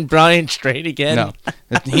sign Brian Straight again? No,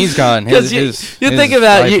 he's gone. 'Cause His think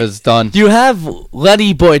about life it, is done. You have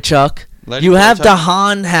Letty Boychuk. Letty You have Boychuk.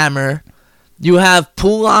 Dahan Hammer. You have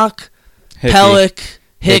Pulak, Hickey. Pellick,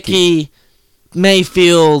 Hickey,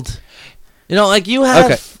 Mayfield. You know, like you have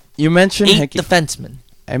Okay, you mentioned 8 Hickey. defensemen.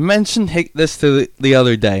 I mentioned this to the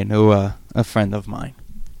other day to a friend of mine,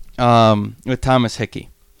 with Thomas Hickey.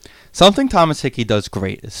 Something Thomas Hickey does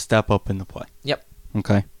great is step up in the play. Yep.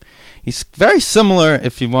 Okay. He's very similar,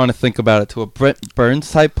 if you want to think about it, to a Brent Burns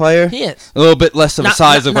type player. He is. A little bit less of a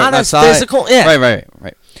size of not a as size. physical. Yeah.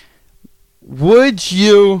 Right. Would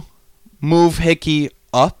you move Hickey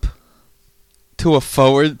up to a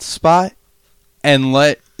forward spot and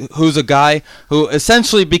let who's a guy who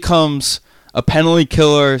essentially becomes a penalty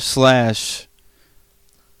killer /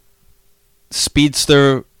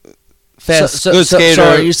 speedster, fast, good skater? So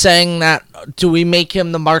are you saying that, do we make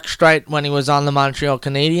him the Mark Streit when he was on the Montreal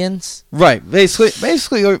Canadiens? Right,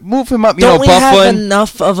 basically, or move him up. Don't we have Bufflin.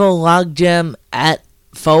 enough of a logjam at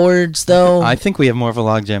forwards, though? I think we have more of a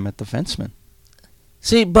logjam at defenseman.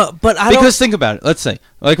 See, but I Because think about it. Let's say,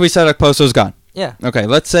 like we said, Okposo's gone. Yeah. Okay,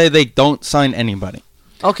 let's say they don't sign anybody.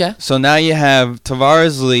 Okay. So now you have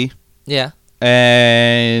Tavares Lee Yeah.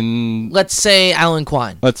 and Let's say Alan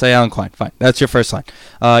Quine. let's say Alan Klein. Fine, that's your first line.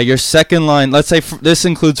 Your second line. Let's say this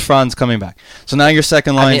includes Franz coming back. So now your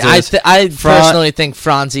second line is. I personally think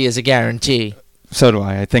Franzi is a guarantee. So do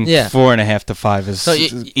I. I think Yeah. 4.5 to 5 is So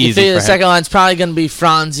easy you for figure the him. second line's probably going to be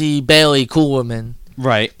Franzi, Bailey, Kuhlman.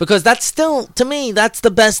 Right. Because that's still, to me, that's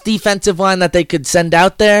the best defensive line that they could send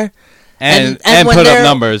out there. And when put up they're-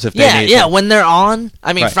 numbers if they need Yeah, to. when they're on.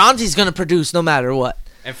 I mean, Right. Franzi's going to produce no matter what.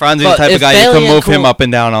 And Franzi's But the type if of guy you Bailey can and move him Kuhl- up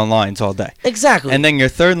and down on lines all day. Exactly. And then your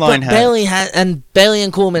third but line has. Bailey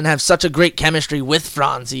and Kuhlman have such a great chemistry with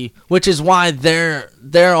Franzi, which is why they're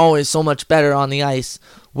always so much better on the ice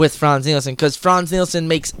with Franz Nielsen, because Franz Nielsen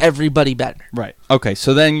makes everybody better. Right. Okay,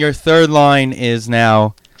 so then your third line is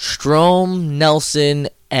now. Strome, Nelson,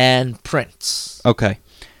 and Prince. Okay.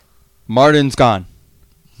 Martin's gone.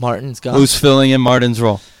 Martin's gone. Who's filling in Martin's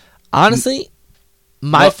role? Honestly,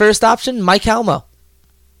 my Well- first option, Mike Halmo.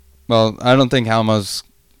 Well, I don't think Halmo's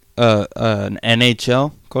an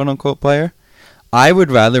NHL quote-unquote player. I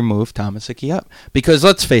would rather move Thomas Hickey up because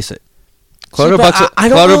let's face it, Clutterbuck's I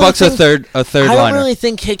don't really a think- third I don't liner. really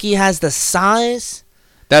think Hickey has the size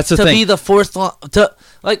That's the to thing. be the fourth line.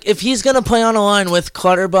 Like, if he's gonna play on a line with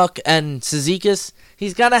Clutterbuck and Cizikas,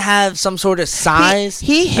 he's gotta have some sort of size.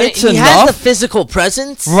 He hits He has enough. the physical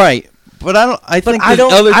presence, Right, but I don't. I but think I the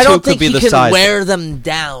don't. other I two don't could think be he the can size. wear them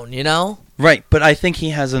down. You know. Right, but I think he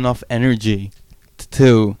has enough energy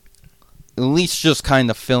to at least just kind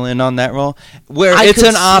of fill in on that role. Where I it's could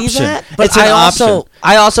an see option. that, but it's an option.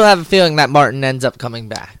 I also have a feeling that Martin ends up coming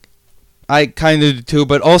back. I kind of do too,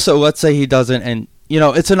 but also let's say he doesn't, and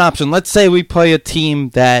it's an option. Let's say we play a team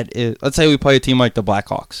let's say we play a team like the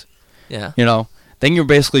Blackhawks. Yeah. Then you're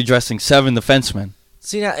basically dressing 7 defensemen.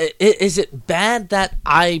 See, now, is it bad that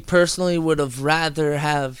I personally would have rather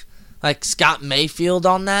have like Scott Mayfield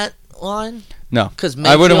on that line? No, 'Cause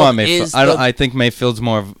I wouldn't want Mayfield Mayfield. is I don't. the- I think Mayfield's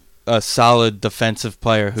more of a solid defensive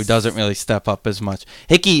player who doesn't really step up as much.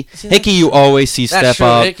 Hickey, you always see That's step true.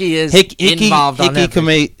 up. Hickey is involved on Hickey can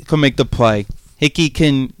everything. make the play. Hickey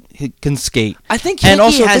can skate. I think And Hickey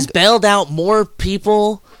also has think- bailed out more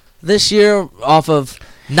people this year off of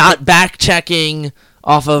not back checking,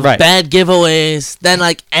 off of Right. bad giveaways than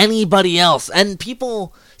like anybody else. And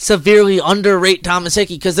people severely underrate Thomas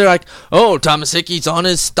Hickey because they're like, "Oh, Thomas Hickey's on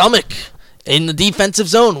his stomach in the defensive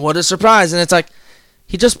zone. What a surprise!" And it's like,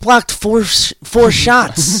 he just blocked four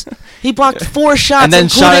shots. He blocked 4 shots, And then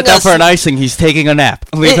shot it including down a for an icing. He's taking a nap.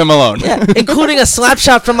 Leave him alone. Yeah, including a slap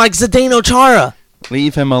shot from like Zdeno Chara.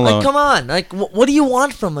 Leave him alone. Like, come on. Like, what do you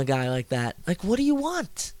want from a guy like that? Like, what do you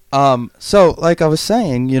want? So, like I was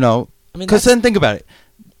saying, you know, I mean, because then think about it.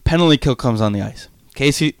 Penalty kill comes on the ice.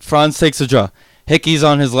 Franz takes a draw. Hickey's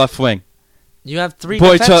on his left wing. You have three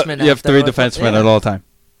defensemen. You have three defensemen at all time.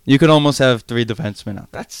 You could almost have three defensemen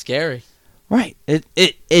out there. That's scary. Right.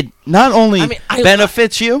 It not only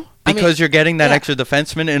benefits you because you're getting that yeah. extra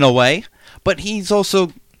defenseman in a way, but he's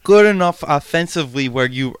also good enough offensively where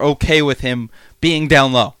you're okay with him being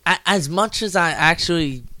down low. As much as I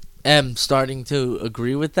actually am starting to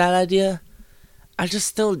agree with that idea, I just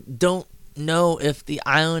still don't know if the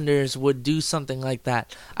Islanders would do something like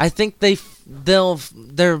that. I think they'll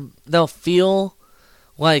feel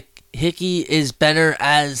like Hickey is better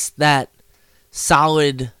as that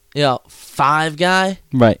solid, 5 guy.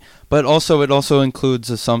 Right. But also it also includes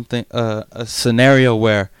a scenario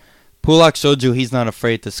where Pulock showed you he's not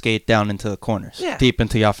afraid to skate down into the corners, deep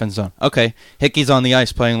into the offense zone. Okay, Hickey's on the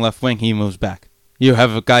ice playing left wing. He moves back. You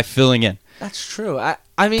have a guy filling in. That's true. I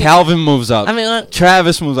mean, Calvin moves up. I mean,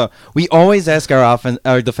 Travis moves up. We always ask our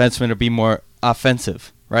defensemen to be more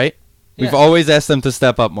offensive, right? Yeah. We've always asked them to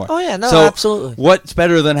step up more. Oh yeah, no, so absolutely. What's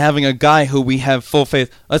better than having a guy who we have full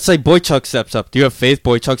faith? Let's say Boychuk steps up. Do you have faith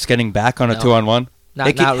Boychuk's getting back on a 2-on-1?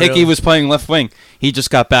 Not really. Hickey was playing left wing. He just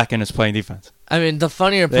got back and is playing defense. I mean, the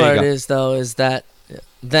funnier part is that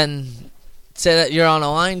then say that you're on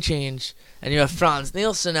a line change and you have Franz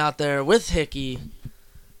Nielsen out there with Hickey.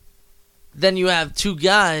 Then you have 2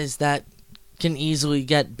 guys that can easily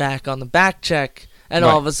get back on the back check, and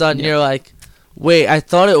all of a sudden you're like, wait, I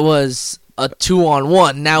thought it was a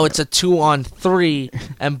 2-on-1. Now it's a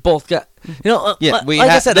 2-on-3, and both got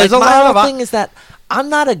I said, there's like, a my lot whole of thing is that I'm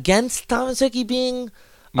not against Thomas Hickey being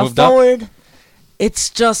moved a forward. It's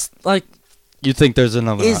just like, you think there's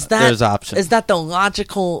another there's option. Is that the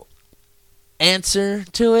logical answer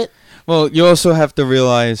to it? Well, you also have to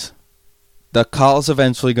realize the call's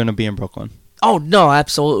eventually going to be in Brooklyn. Oh, no,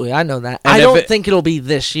 absolutely. I know that. And I don't think it'll be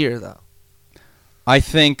this year, though. I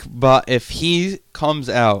think, but if he comes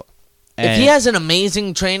out if he has an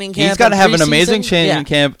amazing training camp, he's got to have an amazing training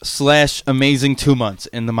camp / amazing 2 months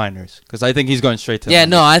in the minors, because I think he's going straight to the minors.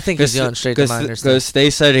 no, I think he's going straight to the minors. Because they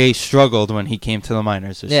said he struggled when he came to the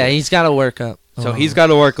minors. Yeah, he's got to work up. So he's got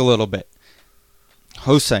to work a little bit.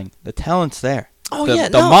 Hosang, the talent's there. Oh, the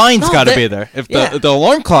mind's got to be there. If the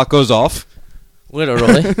alarm clock goes off,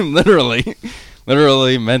 literally,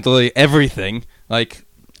 literally, mentally, everything. Like,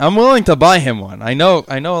 I'm willing to buy him one. I know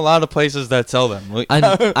a lot of places that sell them.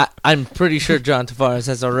 I'm pretty sure John Tavares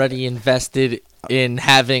has already invested in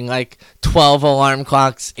having like 12 alarm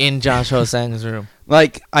clocks in Josh Hosang's room.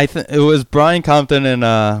 Like, it was Brian Compton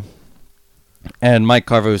and Mike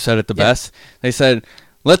Carver who said it the best. They said,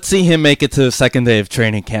 let's see him make it to the second day of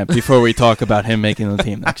training camp before we talk about him making the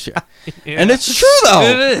team next year. And it's true, though.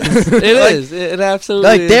 It is. It is. It absolutely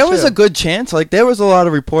is. Like, there was a good chance. Like, there was a lot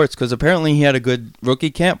of reports, because apparently he had a good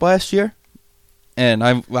rookie camp last year. And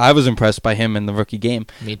I was impressed by him in the rookie game.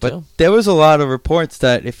 Me too. But there was a lot of reports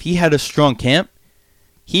that if he had a strong camp,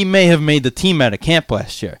 he may have made the team out of camp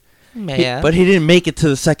last year. But he didn't make it to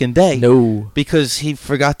the second day. No. Because he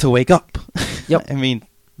forgot to wake up. Yep. I mean,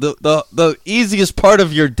 the easiest part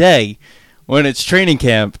of your day when it's training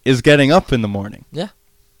camp is getting up in the morning. Yeah.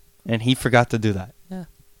 And he forgot to do that. Yeah.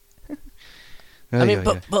 I mean,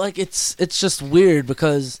 but like it's just weird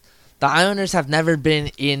because the Islanders have never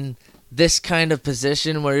been in this kind of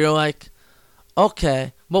position where you're like,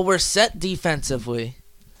 okay, well, we're set defensively.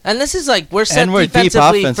 And this is like, we're set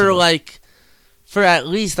defensively for at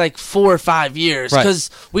least like 4 or 5 years.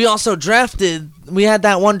 Because we also we had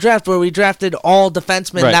that one draft where we drafted all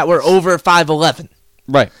defensemen that were over 5'11".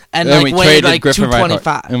 Right. And like we weighed like Griffin 225.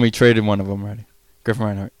 Reinhart, and we traded one of them already. Griffin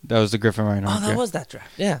Reinhart. That was the Griffin Reinhart. Oh, that was that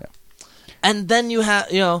draft. Yeah. And then you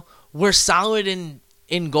have, we're solid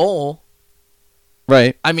in goal.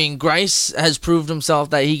 Right. I mean, Greiss has proved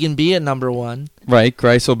himself that he can be a number 1. Right.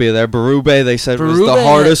 Greiss will be there. Berube, they said, was the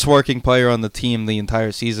hardest working player on the team the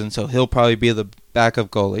entire season, so he'll probably be the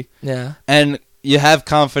backup goalie. Yeah. And you have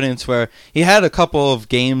confidence where he had a couple of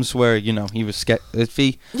games where, he was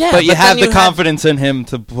iffy. Yeah, but you have the confidence in him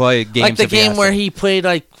to play games. Like the game where he played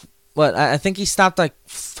I think he stopped like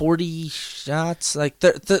 40 shots, like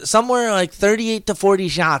somewhere like 38 to 40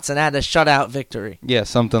 shots, and had a shutout victory. Yeah,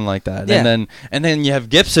 something like that. Yeah. And then you have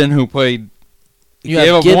Gibson, who played. He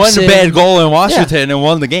gave up one bad goal in Washington and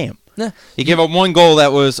won the game. Yeah. He gave up one goal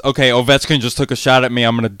that was, okay, Ovechkin just took a shot at me,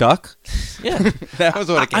 I'm going to duck. Yeah. That was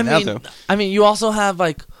what it came down to. I mean, you also have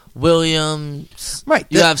like Williams. Right.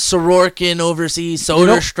 You have Sorokin overseas,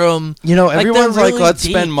 Soderstrom. Everyone's like, let's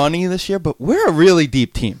spend money this year, but we're a really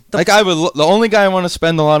deep team. The only guy I want to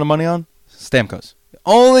spend a lot of money on, Stamkos.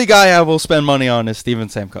 Only guy I will spend money on is Steven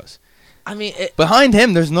Stamkos. I mean, Behind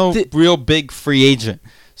him, there's no real big free agent.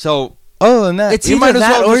 So, other than that, it's you either might as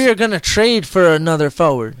that well or just- you're going to trade for another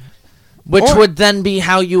forward, which would then be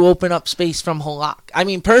how you open up space from Halak. I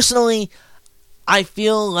mean, personally, I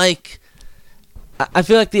feel like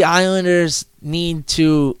the Islanders need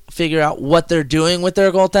to figure out what they're doing with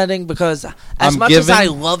their goaltending, because as much as I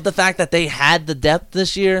love the fact that they had the depth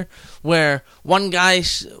this year, where one guy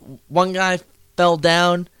fell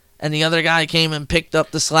down and the other guy came and picked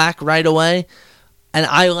up the slack right away, and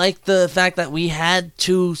I like the fact that we had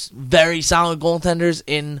two very solid goaltenders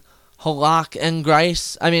in Halak and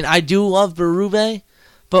Grice. I mean, I do love Berube,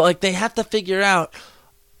 but like they have to figure out,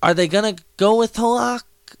 are they gonna go with Halak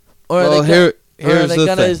or are they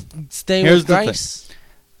gonna stay with Grice?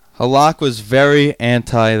 Halak was very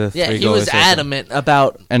anti the three goalie system. He was adamant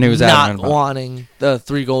about wanting the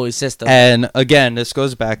three goalie system. And again, this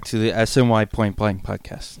goes back to the SNY Point Blank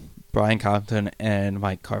podcast. Brian Compton and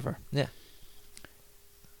Mike Carver. Yeah.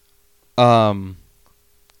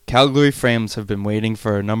 Calgary Flames have been waiting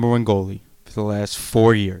for a number one goalie for the last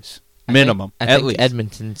 4 years. Minimum, I at think least.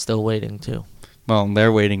 Edmonton's still waiting, too. Well,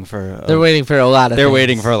 they're waiting for... they're waiting for a lot of They're things.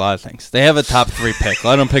 waiting for a lot of things. They have a top 3 pick.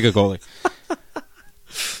 Let them pick a goalie.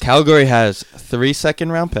 Calgary has 3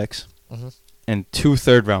 second-round picks and 2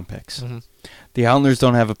 third-round picks. Mm-hmm. The Islanders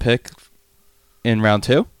don't have a pick in round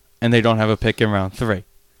 2, and they don't have a pick in round 3.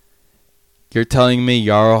 You're telling me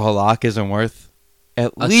Jaro Halak isn't worth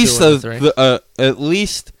at least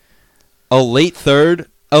a late third,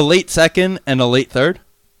 a late second, and a late third?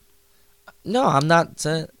 No, I'm not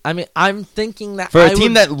saying. I mean, I'm thinking that for a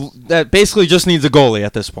team that basically just needs a goalie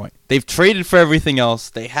at this point. They've traded for everything else.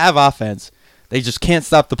 They have offense. They just can't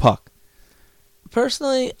stop the puck.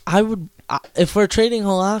 Personally, I would. If we're trading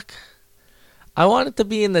Halak, I want it to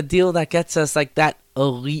be in the deal that gets us like that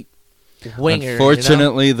elite winger.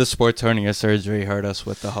 Unfortunately, the sports hernia surgery hurt us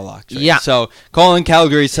with the Halak trade. Yeah. So Colin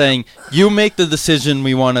Calgary saying, you make the decision.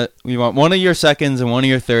 We want one of your seconds and one of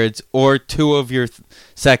your thirds, or 2 of your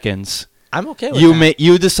seconds. I'm okay with that.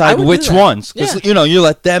 You decide which ones, because you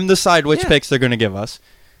let them decide which Yeah. picks they're going to give us.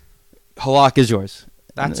 Halak is yours.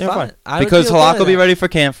 That's You're fine. Because Halak will be ready for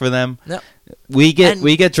camp for them. Yep. We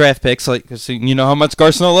get draft picks, cause you know how much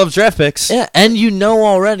Garcino loves draft picks. Yeah, and you know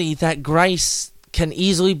already that Grice can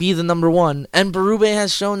easily be the number 1, and Berube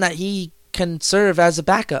has shown that he can serve as a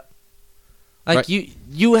backup. Like Right.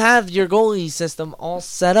 you have your goalie system all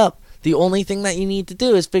set up. The only thing that you need to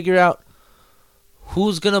do is figure out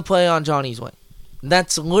who's gonna play on Johnny's wing.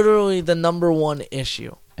 That's literally the number 1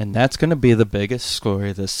 issue. And that's going to be the biggest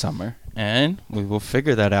story this summer. And we will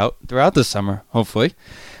figure that out throughout the summer, hopefully.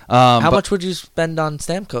 How much would you spend on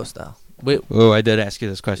Stamkos, though? Oh, I did ask you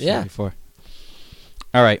this question before.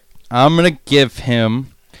 All right. I'm going to give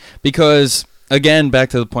him, because, again, back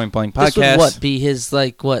to the Point Blank podcast. This would be his,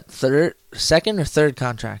 second or third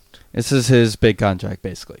contract? This is his big contract,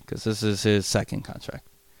 basically, because this is his second contract.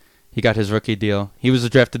 He got his rookie deal. He was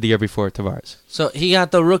drafted the year before Tavares. So he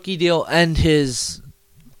got the rookie deal and his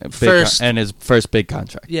first big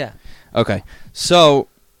contract. Yeah. Okay. So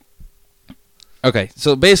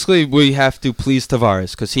basically we have to please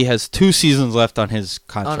Tavares because he has 2 seasons left on his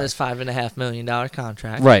contract. On his $5.5 million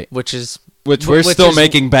contract. Right. Which we're still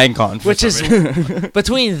making bank on. Which is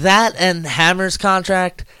between that and Hammer's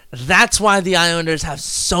contract, that's why the Islanders have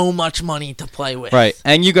so much money to play with. Right.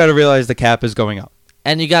 And you got to realize the cap is going up.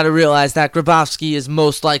 And you got to realize that Grabowski is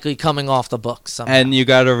most likely coming off the books somehow. And you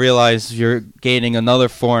got to realize you're gaining another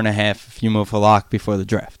 4.5 if you move Halak before the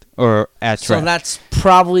draft or at draft. So that's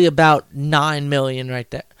probably about $9 million right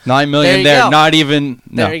there. $9 million there. Go. Not even.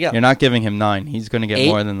 No, there you go. You're not giving him 9. He's going to get 8?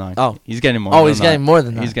 more than 9. Oh, he's getting more. Oh, than he's 9. getting more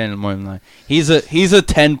than 9. He's getting more than 9. He's a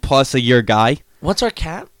 10 plus a year guy. What's our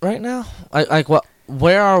cap right now? What?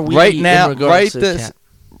 Where are we right now? In regards to this, cap?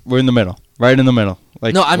 We're in the middle. Right in the middle.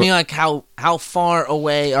 No, I mean how far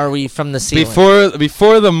away are we from the ceiling?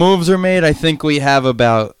 Before the moves are made, I think we have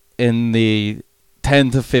about in the 10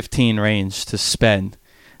 to 15 range to spend.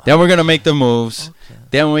 Then we're gonna make the moves. Okay.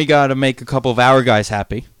 Then we gotta make a couple of our guys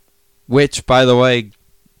happy. Which, by the way,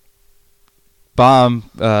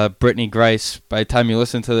 Brittany Grice. By the time you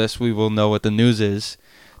listen to this, we will know what the news is.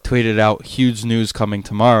 Tweeted out huge news coming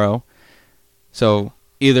tomorrow. So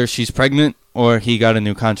either she's pregnant or he got a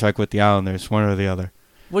new contract with the Islanders, one or the other.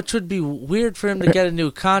 Which would be weird for him to get a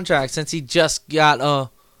new contract since he just got a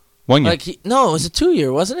 1 year. No, it was a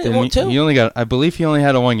 2-year, wasn't it? He only got. I believe he only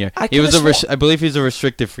had a 1 year. I believe he's a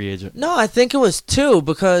restricted free agent. No, I think it was 2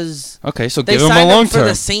 because. Okay, so give him a long term.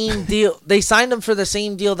 The same deal. They signed him for the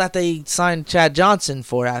same deal that they signed Chad Johnson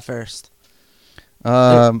for at first.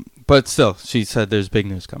 But But still, she said there's big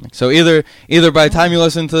news coming. So either by the time you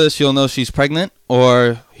listen to this, you'll know she's pregnant,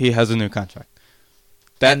 or he has a new contract.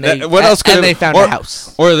 What else could? And they found a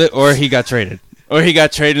house, or he got traded,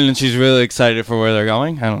 and she's really excited for where they're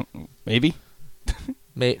going. Maybe.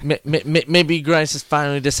 Maybe Grice has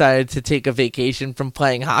finally decided to take a vacation from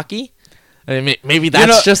playing hockey. I mean, maybe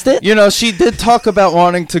that's just it. She did talk about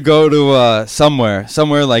wanting to go to somewhere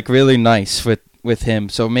like really nice with him.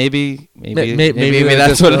 So maybe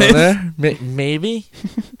that's what it is. Maybe.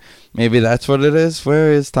 Maybe that's what it is.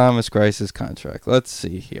 Where is Thomas Grice's contract? Let's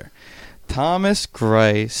see here. Thomas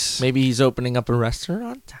Grice. Maybe he's opening up a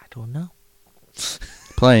restaurant. I don't know.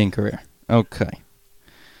 Playing career. Okay.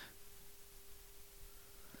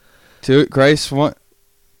 Grice won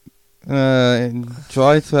in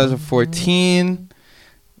July 2014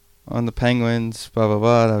 on the Penguins. Blah blah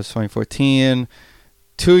blah. That was 2014.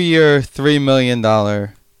 2-year, $3 million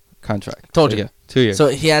contract. Told you. Yeah, 2 years. So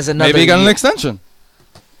he has another. Maybe he got an year. extension.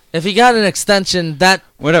 If he got an extension,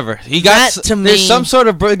 whatever he got, to me, there's some sort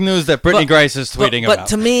of big news that Brittany Grice is tweeting about. But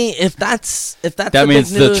to me, if that's that the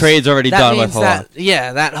means big news, the trade's already done with Halak.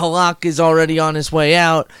 That Halak is already on his way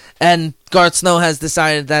out, and Garth Snow has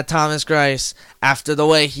decided that Thomas Grice, after the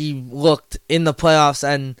way he looked in the playoffs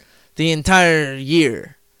and the entire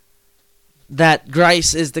year, that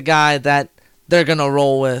Grice is the guy that they're gonna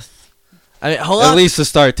roll with. I mean, Halak, at least to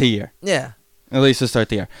start the year. Yeah. At least to start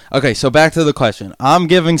the year. Okay, so back to the question. I'm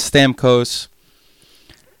giving Stamkos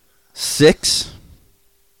 6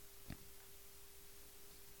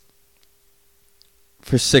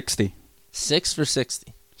 for 60. 6 for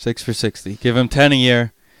 60. 6 for 60. Give him 10 a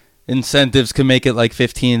year. Incentives can make it like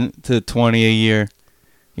 15 to 20 a year.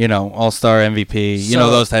 All-star MVP.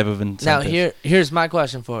 Those type of incentives. Now, here's my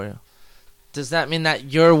question for you. Does that mean that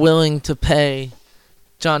you're willing to pay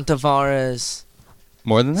John Tavares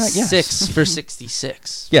more than that? Yes. 6 for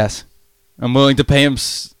 66? Yes. I'm willing to pay him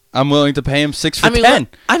 6 for 10.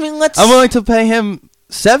 I'm willing to pay him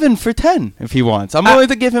 7 for 10 if he wants. I'm willing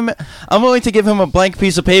to give him a blank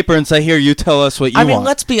piece of paper and say, "Here, you tell us what you want." I mean,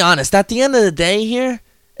 let's be honest. At the end of the day here,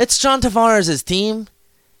 it's John Tavares' team.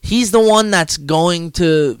 He's the one that's going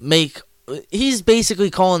to make... He's basically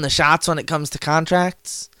calling the shots when it comes to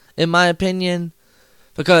contracts, in my opinion,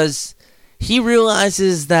 because he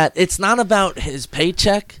realizes that it's not about his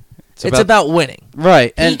paycheck. It's about winning.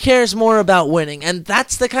 Right. He cares more about winning, and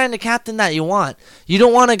that's the kind of captain that you want. You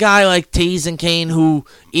don't want a guy like Taves and Kane who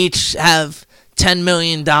each have $10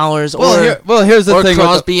 million here's the thing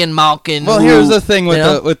Crosby and Malkin. Here's the thing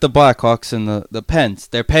with the Blackhawks and the Pens.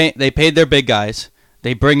 They paid their big guys.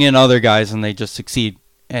 They bring in other guys and they just succeed.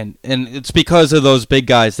 And it's because of those big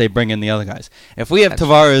guys they bring in the other guys. If we have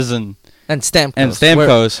Tavares and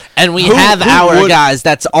Stamkos, and we have our guys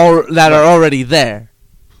that are already there.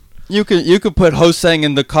 You could put Hosang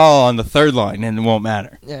and Dakal on the third line and it won't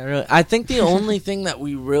matter. Yeah, really. I think the only thing that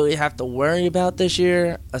we really have to worry about this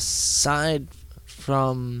year, aside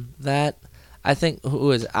from that, I think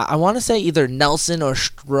I want to say either Nelson or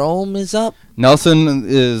Strome is up. Nelson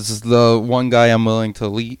is the one guy I'm willing to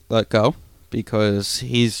let go because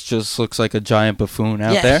he's just looks like a giant buffoon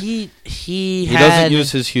out there. He doesn't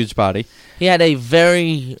use his huge body. He had a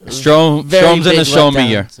very Strome's in a show me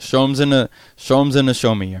year. Strome's in a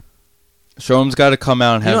show me year. Strome's got to come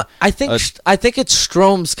out and have. I think it's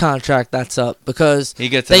Strome's contract that's up because he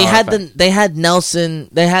gets they had Nelson.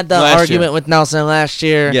 They had the argument with Nelson last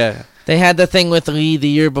year. Yeah. They had the thing with Lee the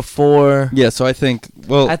year before. Yeah, so I think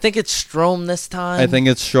it's Strome this time. I think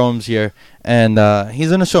it's Strome's year, and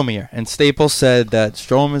he's in a show me year. And Staples said that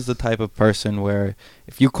Strome is the type of person where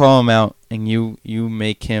if you call him out and you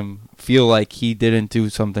make him feel like he didn't do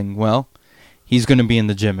something well, he's going to be in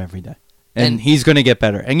the gym every day, and he's going to get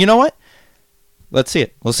better. And you know what? Let's see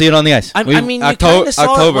it. We'll see it on the ice. I mean,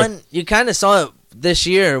 you kind of saw it this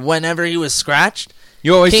year. Whenever he was scratched,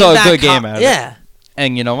 you always saw a good game out of it. Yeah.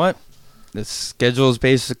 And you know what? The schedule is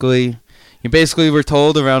basically were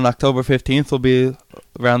told around October 15th will be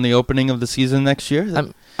around the opening of the season next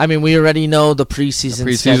year. I mean, we already know the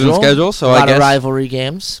preseason schedule. So a lot of rivalry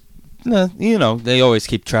games. They always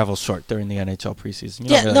keep travel short during the NHL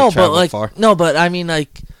preseason. But I mean, like.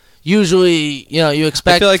 Usually, you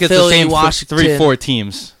expect I feel like it's Philly, the same Washington. 3-4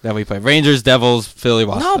 teams that we play. Rangers, Devils, Philly,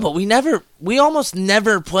 Washington. No, but we almost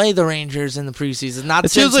never play the Rangers in the preseason. Not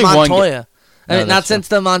it's since Montoya. Not since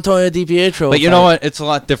the Montoya DiPietro. But you know what? It's a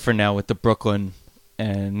lot different now with the Brooklyn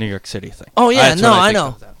and New York City thing. Oh, yeah. I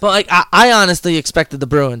know. But I honestly expected the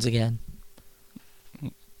Bruins again.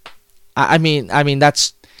 I mean,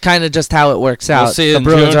 that's kind of just how it works out. We'll see in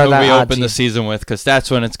June who we open the season with because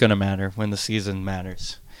that's when it's going to matter, when the season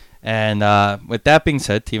matters. And with that being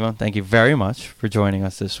said, T-Bone, thank you very much for joining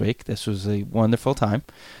us this week. This was a wonderful time.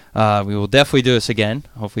 We will definitely do this again.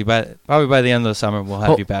 Hopefully, probably by the end of the summer, we'll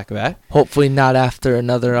have you back. Hopefully not after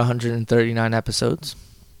another 139 episodes.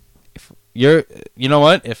 You know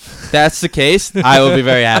what? If that's the case, I will be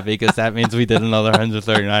very happy because that means we did another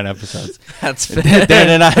 139 episodes. That's fair. Dan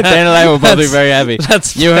and I will both be very happy.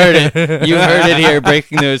 You heard it. You heard it here.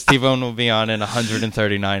 Breaking news: T-Bone will be on in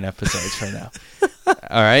 139 episodes from now.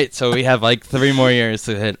 All right, so we have like 3 more years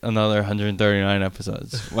to hit another 139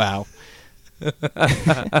 episodes. Wow.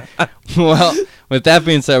 Well, with that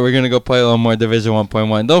being said, we're going to go play a little more Division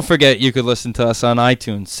 1.1. Don't forget, you could listen to us on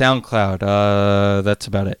iTunes, SoundCloud. That's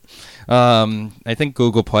about it. I think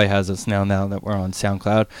Google Play has us now that we're on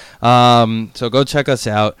SoundCloud. So go check us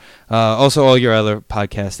out. Also, all your other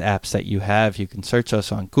podcast apps that you have, you can search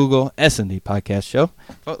us on Google, S&D Podcast Show.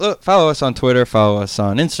 Follow us on Twitter. Follow us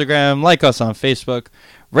on Instagram. Like us on Facebook.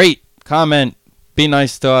 Rate, comment, be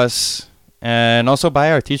nice to us. And also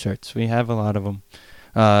buy our t-shirts. We have a lot of them.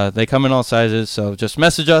 They come in all sizes, so just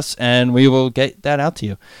message us, and we will get that out to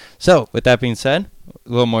you. So, with that being said, a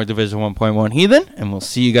little more Division 1.1 Heathen, and we'll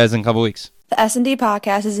see you guys in a couple weeks. The S&D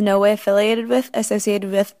podcast is in no way affiliated with, associated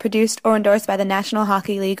with, produced, or endorsed by the National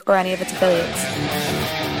Hockey League or any of its affiliates.